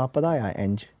means. Japadaya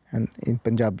enj. And in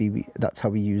Punjabi, that's how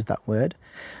we use that word.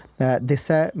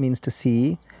 Disa means to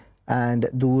see, and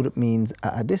dur means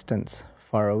at a distance,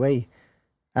 far away.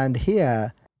 And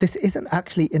here, this isn't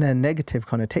actually in a negative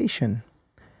connotation.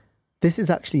 This is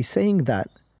actually saying that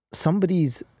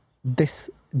this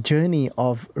journey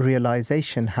of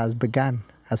realization has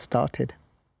started.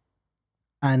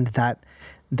 And that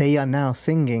they are now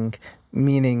singing,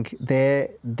 meaning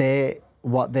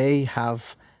what they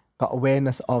have got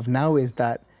awareness of now is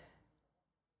that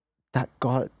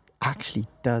God actually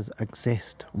does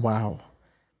exist. Wow.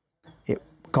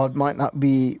 God might not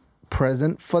be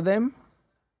present for them,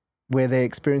 where they're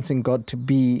experiencing God to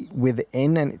be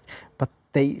within, but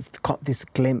they've got this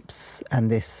glimpse and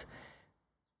this.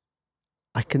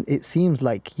 It seems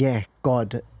like,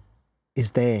 God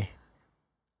is there.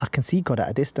 I can see God at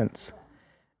a distance.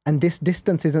 And this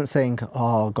distance isn't saying,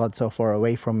 oh, God's so far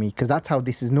away from me, because that's how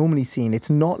this is normally seen. It's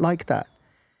not like that.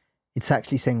 It's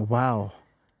actually saying, wow,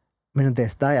 like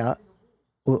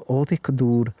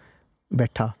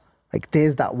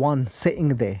there's that one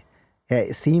sitting there. Yeah,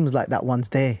 it seems like that one's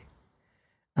there.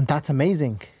 And that's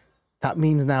amazing. That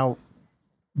means now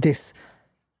this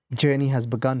journey has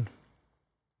begun.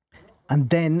 And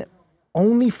then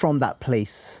only from that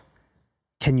place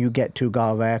can you get to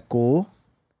Gava ko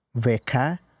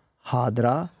vekha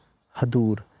hadra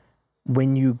hadur.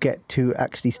 When you get to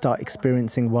actually start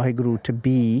experiencing Waheguru to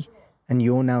be, and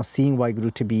you're now seeing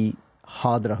Waheguru to be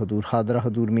hadra hadur. Hadra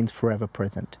hadur means forever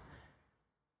present.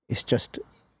 It's just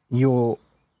you're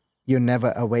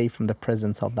never away from the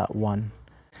presence of that one.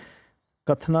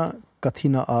 Kathna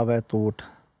kathina ave tot.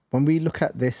 When we look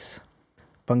at this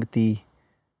Pankti,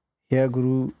 here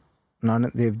Guru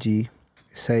Nanak Dev Ji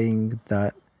is saying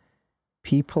that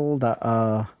people that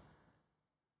are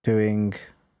doing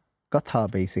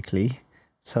Katha basically,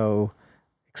 so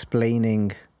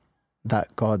explaining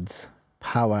that God's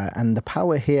power, and the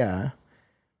power here,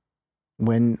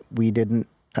 when we didn't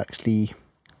actually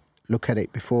look at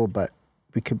it before, but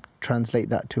we could translate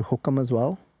that to hukam as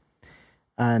well.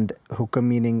 And hukam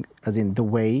meaning as in the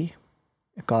way.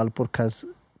 Akal Purkh has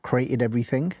created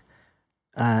everything.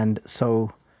 And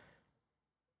so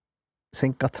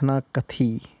saying kathna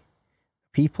kathi,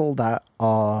 people that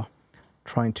are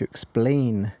trying to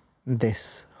explain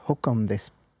this hukam,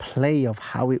 this play of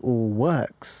how it all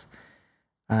works,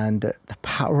 and the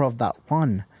power of that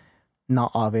one, na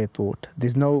ave tot.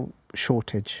 There's no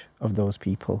shortage of those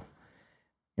people,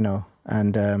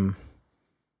 and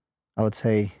I would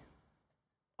say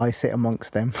I sit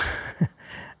amongst them.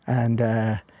 And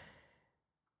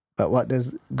but what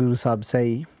does Guru Sahib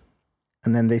say?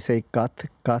 And then they say kath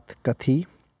kathi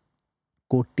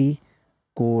koti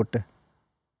kot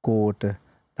kot.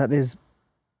 That is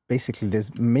basically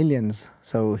there's millions.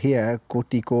 So here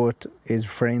koti kot is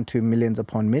referring to millions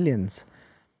upon millions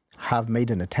have made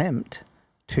an attempt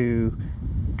to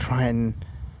try and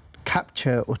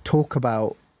capture or talk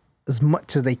about as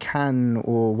much as they can,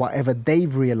 or whatever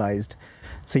they've realized.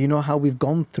 So you know how we've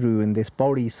gone through in this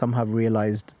body, some have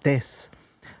realized this,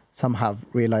 some have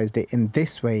realized it in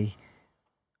this way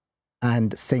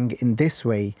and sing in this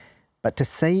way. But to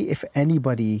say if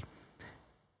anybody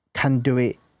can do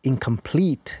it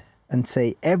incomplete and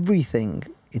say everything,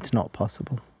 it's not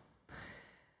possible.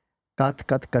 Kat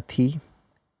kat kathi,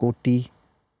 koti,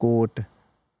 kot,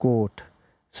 kot.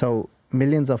 So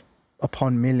millions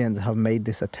upon millions have made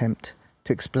this attempt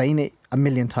to explain it a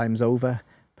million times over,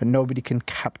 but nobody can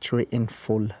capture it in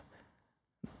full.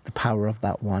 The power of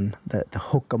that one, the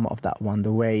hukam of that one,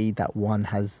 the way that one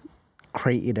has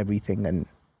created everything and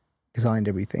designed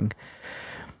everything.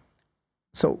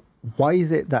 So why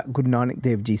is it that Guru Nanak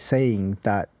Dev Ji is saying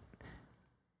that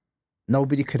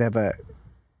nobody could ever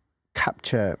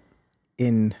capture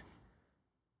in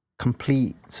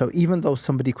complete? So even though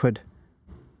somebody could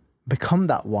become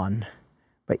that one,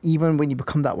 but even when you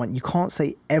become that one, you can't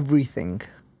say everything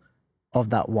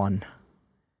of that one.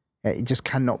 It just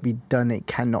cannot be done. It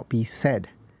cannot be said.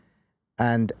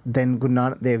 And then Guru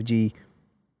Nanak Dev Ji,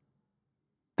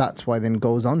 that's why then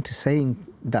goes on to saying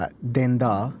that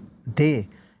denda de,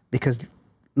 because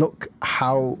look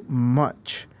how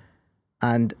much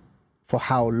and for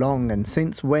how long and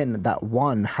since when that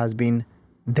one has been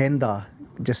denda,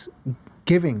 just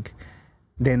giving,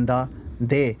 denda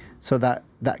de, so that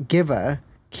giver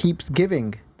keeps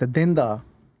giving. The denda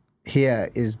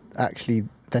here is actually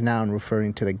the noun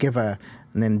referring to the giver,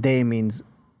 and then de means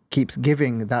keeps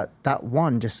giving. That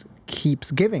one just keeps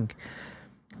giving,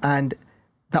 and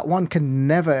that one can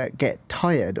never get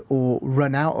tired or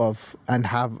run out of and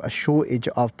have a shortage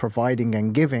of providing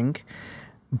and giving.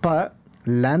 But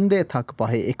lande tak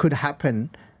bahe, it could happen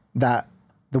that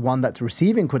the one that's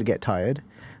receiving could get tired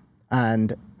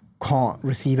and can't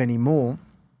receive any more.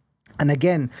 And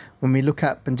again, when we look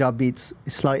at Punjabi, it's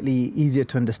slightly easier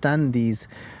to understand these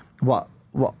what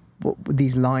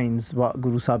these lines, what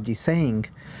Guru Sahib Ji is saying,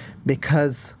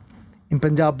 because in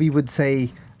Punjabi would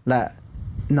say la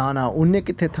na na unne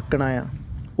kithe thakna hai,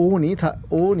 o nahi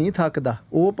thakda,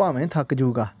 o bhaਵੇਂ thak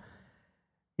jooga.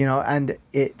 You know, and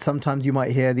it sometimes you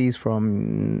might hear these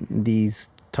from these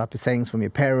type of sayings from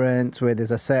your parents, where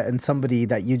there's a certain somebody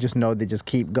that you just know they just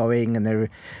keep going and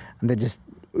they're just,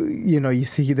 you know, you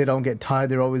see they don't get tired,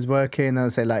 they're always working, and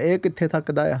they'll say like eh kithe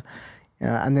thakda hai.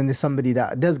 And then there's somebody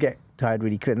that does get tired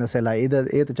really quick and they'll say like eh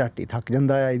to chatti thak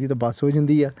janda hai, idi to bas ho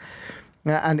jandi hai.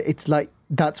 And it's like,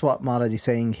 that's what Maharaj is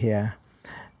saying here,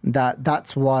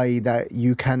 that's why that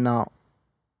you cannot,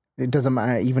 it doesn't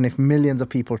matter even if millions of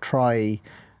people try,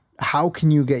 how can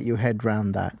you get your head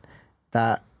around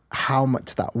that how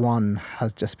much that one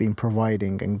has just been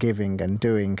providing and giving and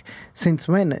doing since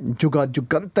when? Juga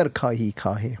jugantar kahi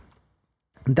kahe.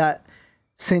 That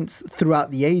since throughout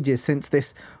the ages, since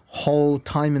this whole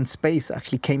time and space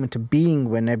actually came into being,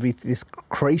 when this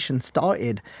creation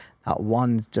started, that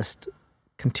one just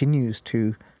continues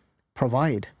to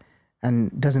provide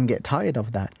and doesn't get tired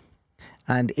of that.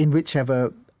 And in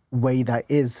whichever way that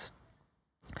is,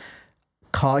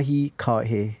 kahi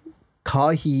kahe.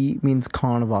 Kahi means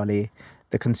karnavale,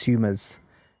 the consumers.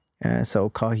 So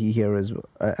kahi here is,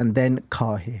 and then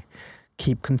kahe,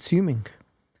 keep consuming.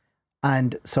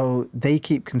 And so they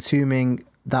keep consuming,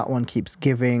 that one keeps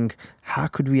giving. How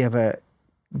could we ever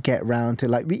get round to,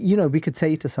 like, we could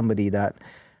say to somebody that,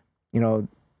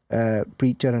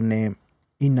 preacher ne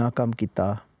inna kam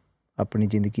kita apni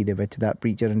zindagi de vich, that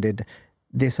preacher did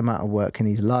this amount of work in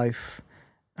his life,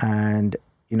 and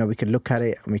we could look at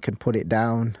it and we can put it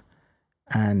down,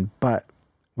 but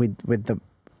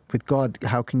with God,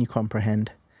 how can you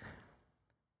comprehend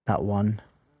that one,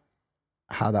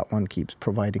 how that one keeps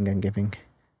providing and giving?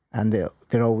 And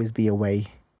there'll always be a way.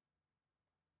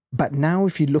 But now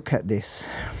if you look at this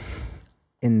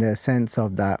in the sense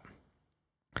of that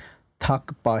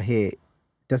thak bahe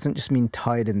doesn't just mean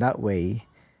tired in that way,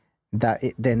 that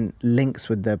it then links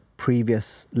with the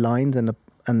previous lines and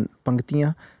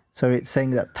panktiyan. So it's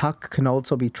saying that thak can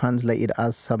also be translated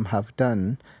as some have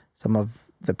done, some of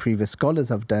the previous scholars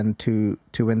have done, to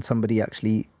when somebody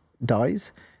actually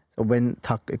dies. So when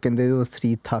thak, again, there was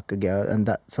three thak gaya, and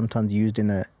that's sometimes used in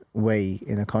a way,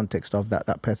 in a context of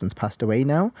that person's passed away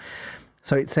now.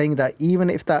 So it's saying that even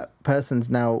if that person's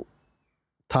now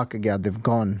thak gaya, they've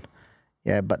gone,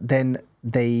 but then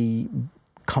they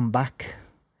come back.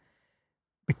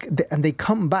 And they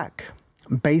come back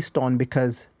based on,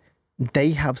 because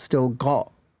they have still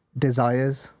got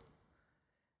desires.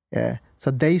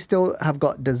 So they still have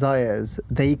got desires.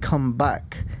 They come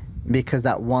back because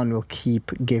that one will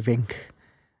keep giving.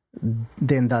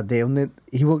 Then that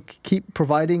he will keep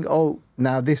providing. Oh,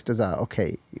 now this desire.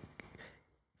 Okay,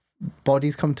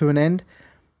 bodies come to an end,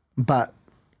 but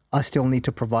I still need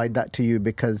to provide that to you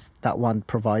because that one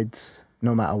provides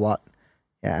no matter what.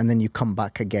 And then you come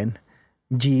back again.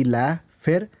 Ji la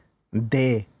fir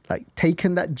de, like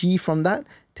taken that G from that,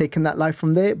 taken that life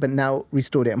from there, but now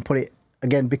restored it and put it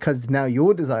again, because now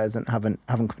your desires haven't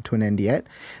come to an end yet.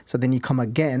 So then you come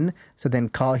again. So then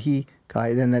kahi,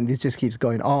 and then this just keeps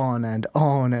going on and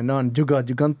on and on. Juga,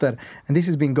 jugantar. And this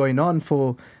has been going on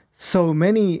for so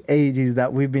many ages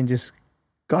that we've been just,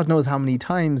 God knows how many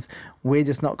times, we're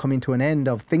just not coming to an end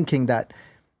of thinking that,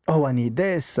 oh, I need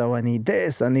this, oh, I need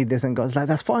this, I need this. And God's like,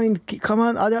 that's fine. Come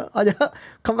on, aja,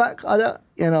 come back, aja.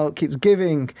 Keeps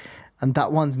giving. And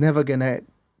that one's never going to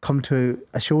come to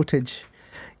a shortage.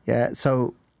 Yeah,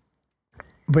 so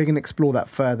we're going to explore that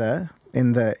further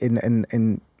in the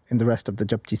rest of the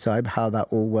Japji Sahib, how that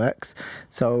all works.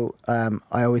 So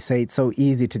I always say it's so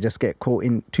easy to just get caught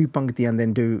in two pankti and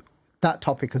then do that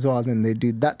topic as well, and then they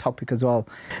do that topic as well.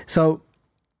 So,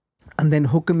 and then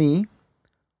hukmi,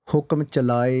 hukum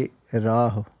chalai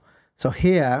rah. So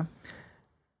here,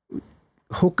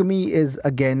 hukmi is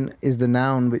the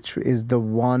noun, which is the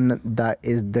one that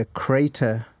is the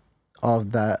creator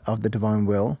of the divine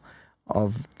will,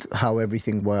 of how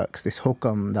everything works. This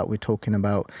hukam that we're talking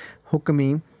about,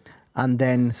 hukmi, and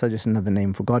then so just another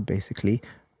name for God, basically.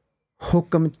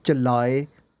 Hukam chalai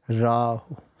rah.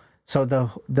 So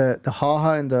the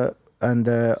haha and the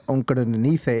onkar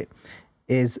underneath it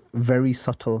is very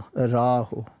subtle.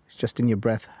 Rahu. It's just in your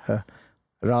breath.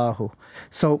 Rahu.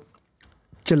 So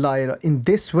chalai, in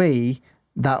this way,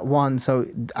 that one. So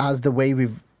as the way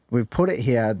we've put it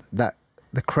here, that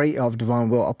the creator of divine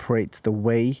will operates the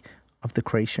way of the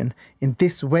creation. In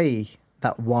this way,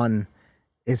 that one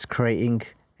is creating,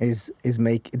 is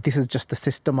this is just the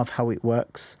system of how it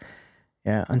works.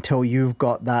 Yeah, until you've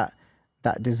got that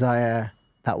desire,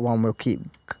 that one will keep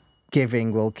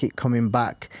giving, will keep coming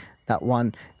back. That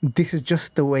one, this is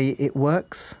just the way it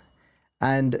works.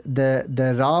 And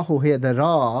the rahu here, the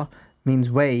ra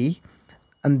means way,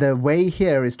 and the way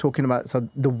here is talking about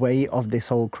the way of this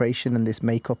whole creation and this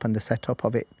makeup and the setup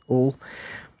of it all.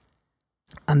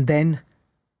 And then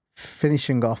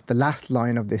finishing off the last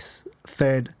line of this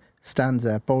third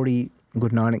stanza, Pauri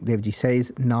Guru Nanak Dev Ji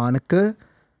says, Nanak,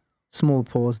 small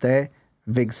pause there,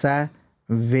 vigsa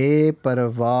ve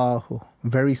paravahu.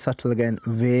 Very subtle again,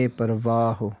 ve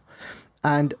paravahu.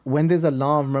 And when there's a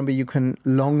lam, remember you can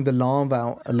long the lam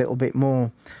out a little bit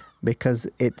more, because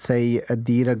it's a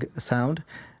dirag sound,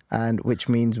 and which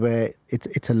means where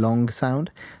it's a long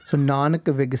sound. So Nanak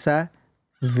vigsa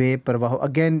ve paravahu.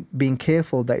 Again, being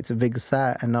careful that it's a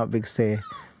vigsa and not vigse.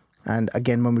 And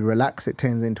again, when we relax, it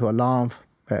turns into a lam,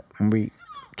 but when we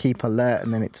keep alert,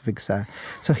 and then it's vigsa.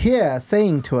 So here,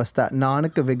 saying to us that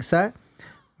Nanak vigsa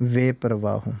ve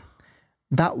paravahu,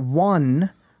 that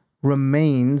one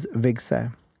remains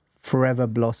vigsa, forever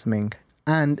blossoming,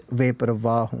 and ve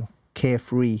paravahu,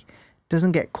 carefree,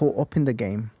 doesn't get caught up in the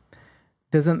game,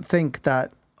 doesn't think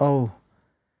that, oh,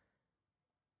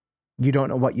 you don't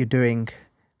know what you're doing,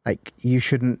 like you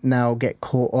shouldn't now get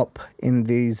caught up in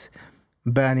these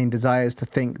burning desires to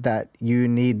think that you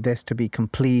need this to be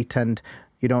complete, and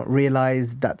you don't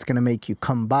realize that's going to make you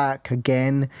come back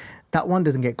again. That one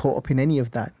doesn't get caught up in any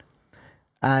of that.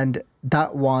 And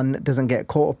that one doesn't get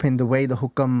caught up in the way the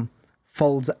hukam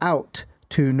folds out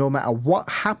to, no matter what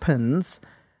happens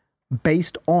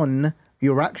based on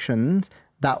your actions,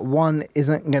 that one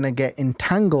isn't going to get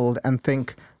entangled and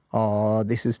think, oh,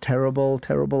 this is terrible,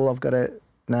 I've got to,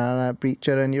 nah,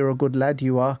 preacher, and you're a good lad,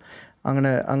 you are. I'm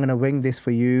gonna wing this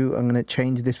for you, I'm gonna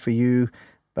change this for you,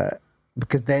 but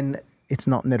because then it's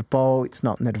not nirpo, it's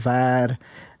not nirvar,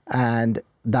 and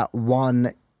that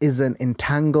one isn't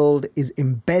entangled, is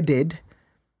embedded,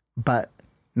 but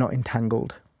not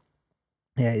entangled.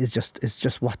 Yeah, it's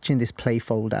just watching this play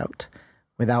fold out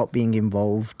without being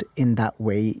involved in that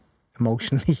way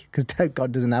emotionally, because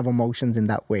God doesn't have emotions in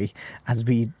that way as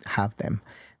we have them.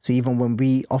 So even when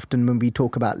we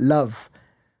talk about love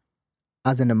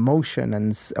as an emotion,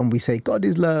 and we say God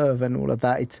is love and all of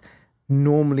that, it's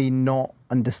normally not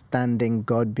understanding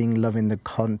God being love in the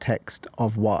context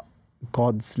of what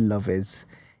God's love is.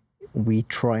 We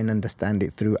try and understand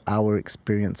it through our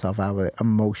experience of our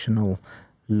emotional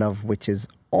love, which is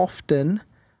often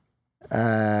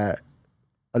a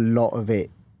lot of it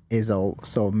is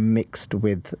also mixed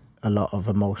with a lot of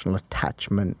emotional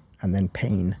attachment and then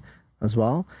pain as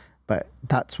well. But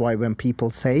that's why when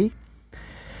people say,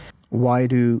 why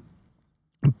do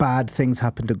bad things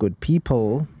happen to good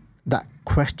people, that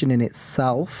question in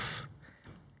itself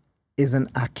isn't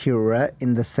accurate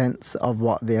in the sense of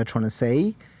what they're trying to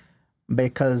say,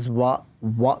 because what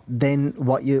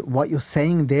you're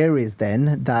saying there is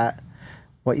then that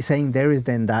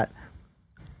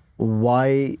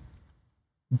why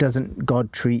doesn't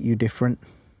God treat you different?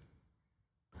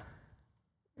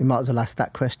 You might as well ask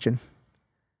that question.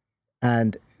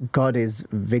 And God is,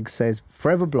 Vig says,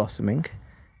 forever blossoming,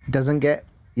 doesn't get,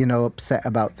 upset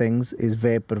about things, is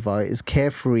beparva, is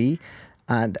carefree,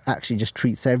 and actually just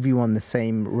treats everyone the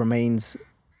same, remains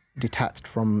detached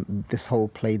from this whole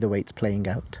play the way it's playing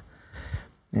out.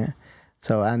 Yeah.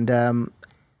 So, and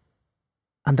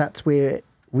that's where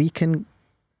we can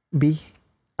be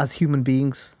as human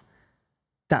beings.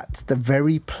 That's the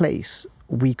very place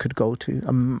we could go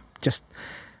to.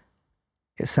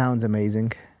 It sounds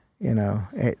amazing,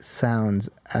 it sounds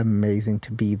amazing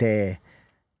to be there,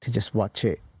 to just watch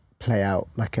it play out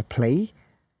like a play.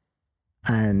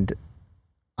 And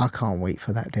I can't wait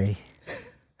for that day.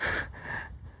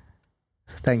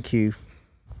 So thank you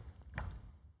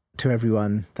to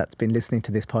everyone that's been listening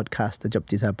to this podcast, the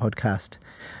Japji Sahib podcast.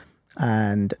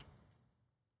 And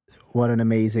what an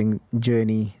amazing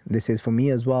journey this is for me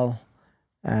as well,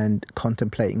 and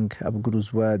contemplating Abu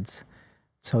Guru's words,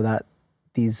 so that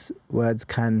these words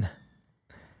can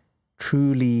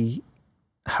truly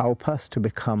help us to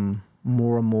become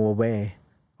more and more aware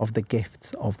of the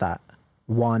gifts of that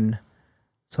one,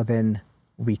 so then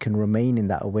we can remain in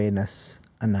that awareness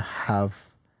and have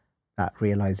that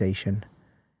realization.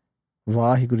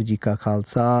 Vaheguru Ji Ka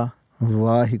Khalsa,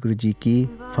 Vaheguru Ji Ki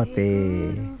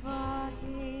Fateh.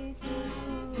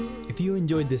 If you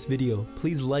enjoyed this video,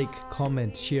 please like,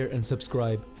 comment, share and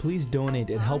subscribe. Please donate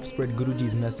and help spread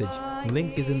Guruji's message.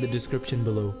 Link is in the description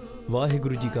below.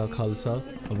 Vaheguru Ji Ka Khalsa,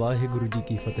 Vaheguru Ji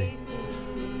Ki Fateh.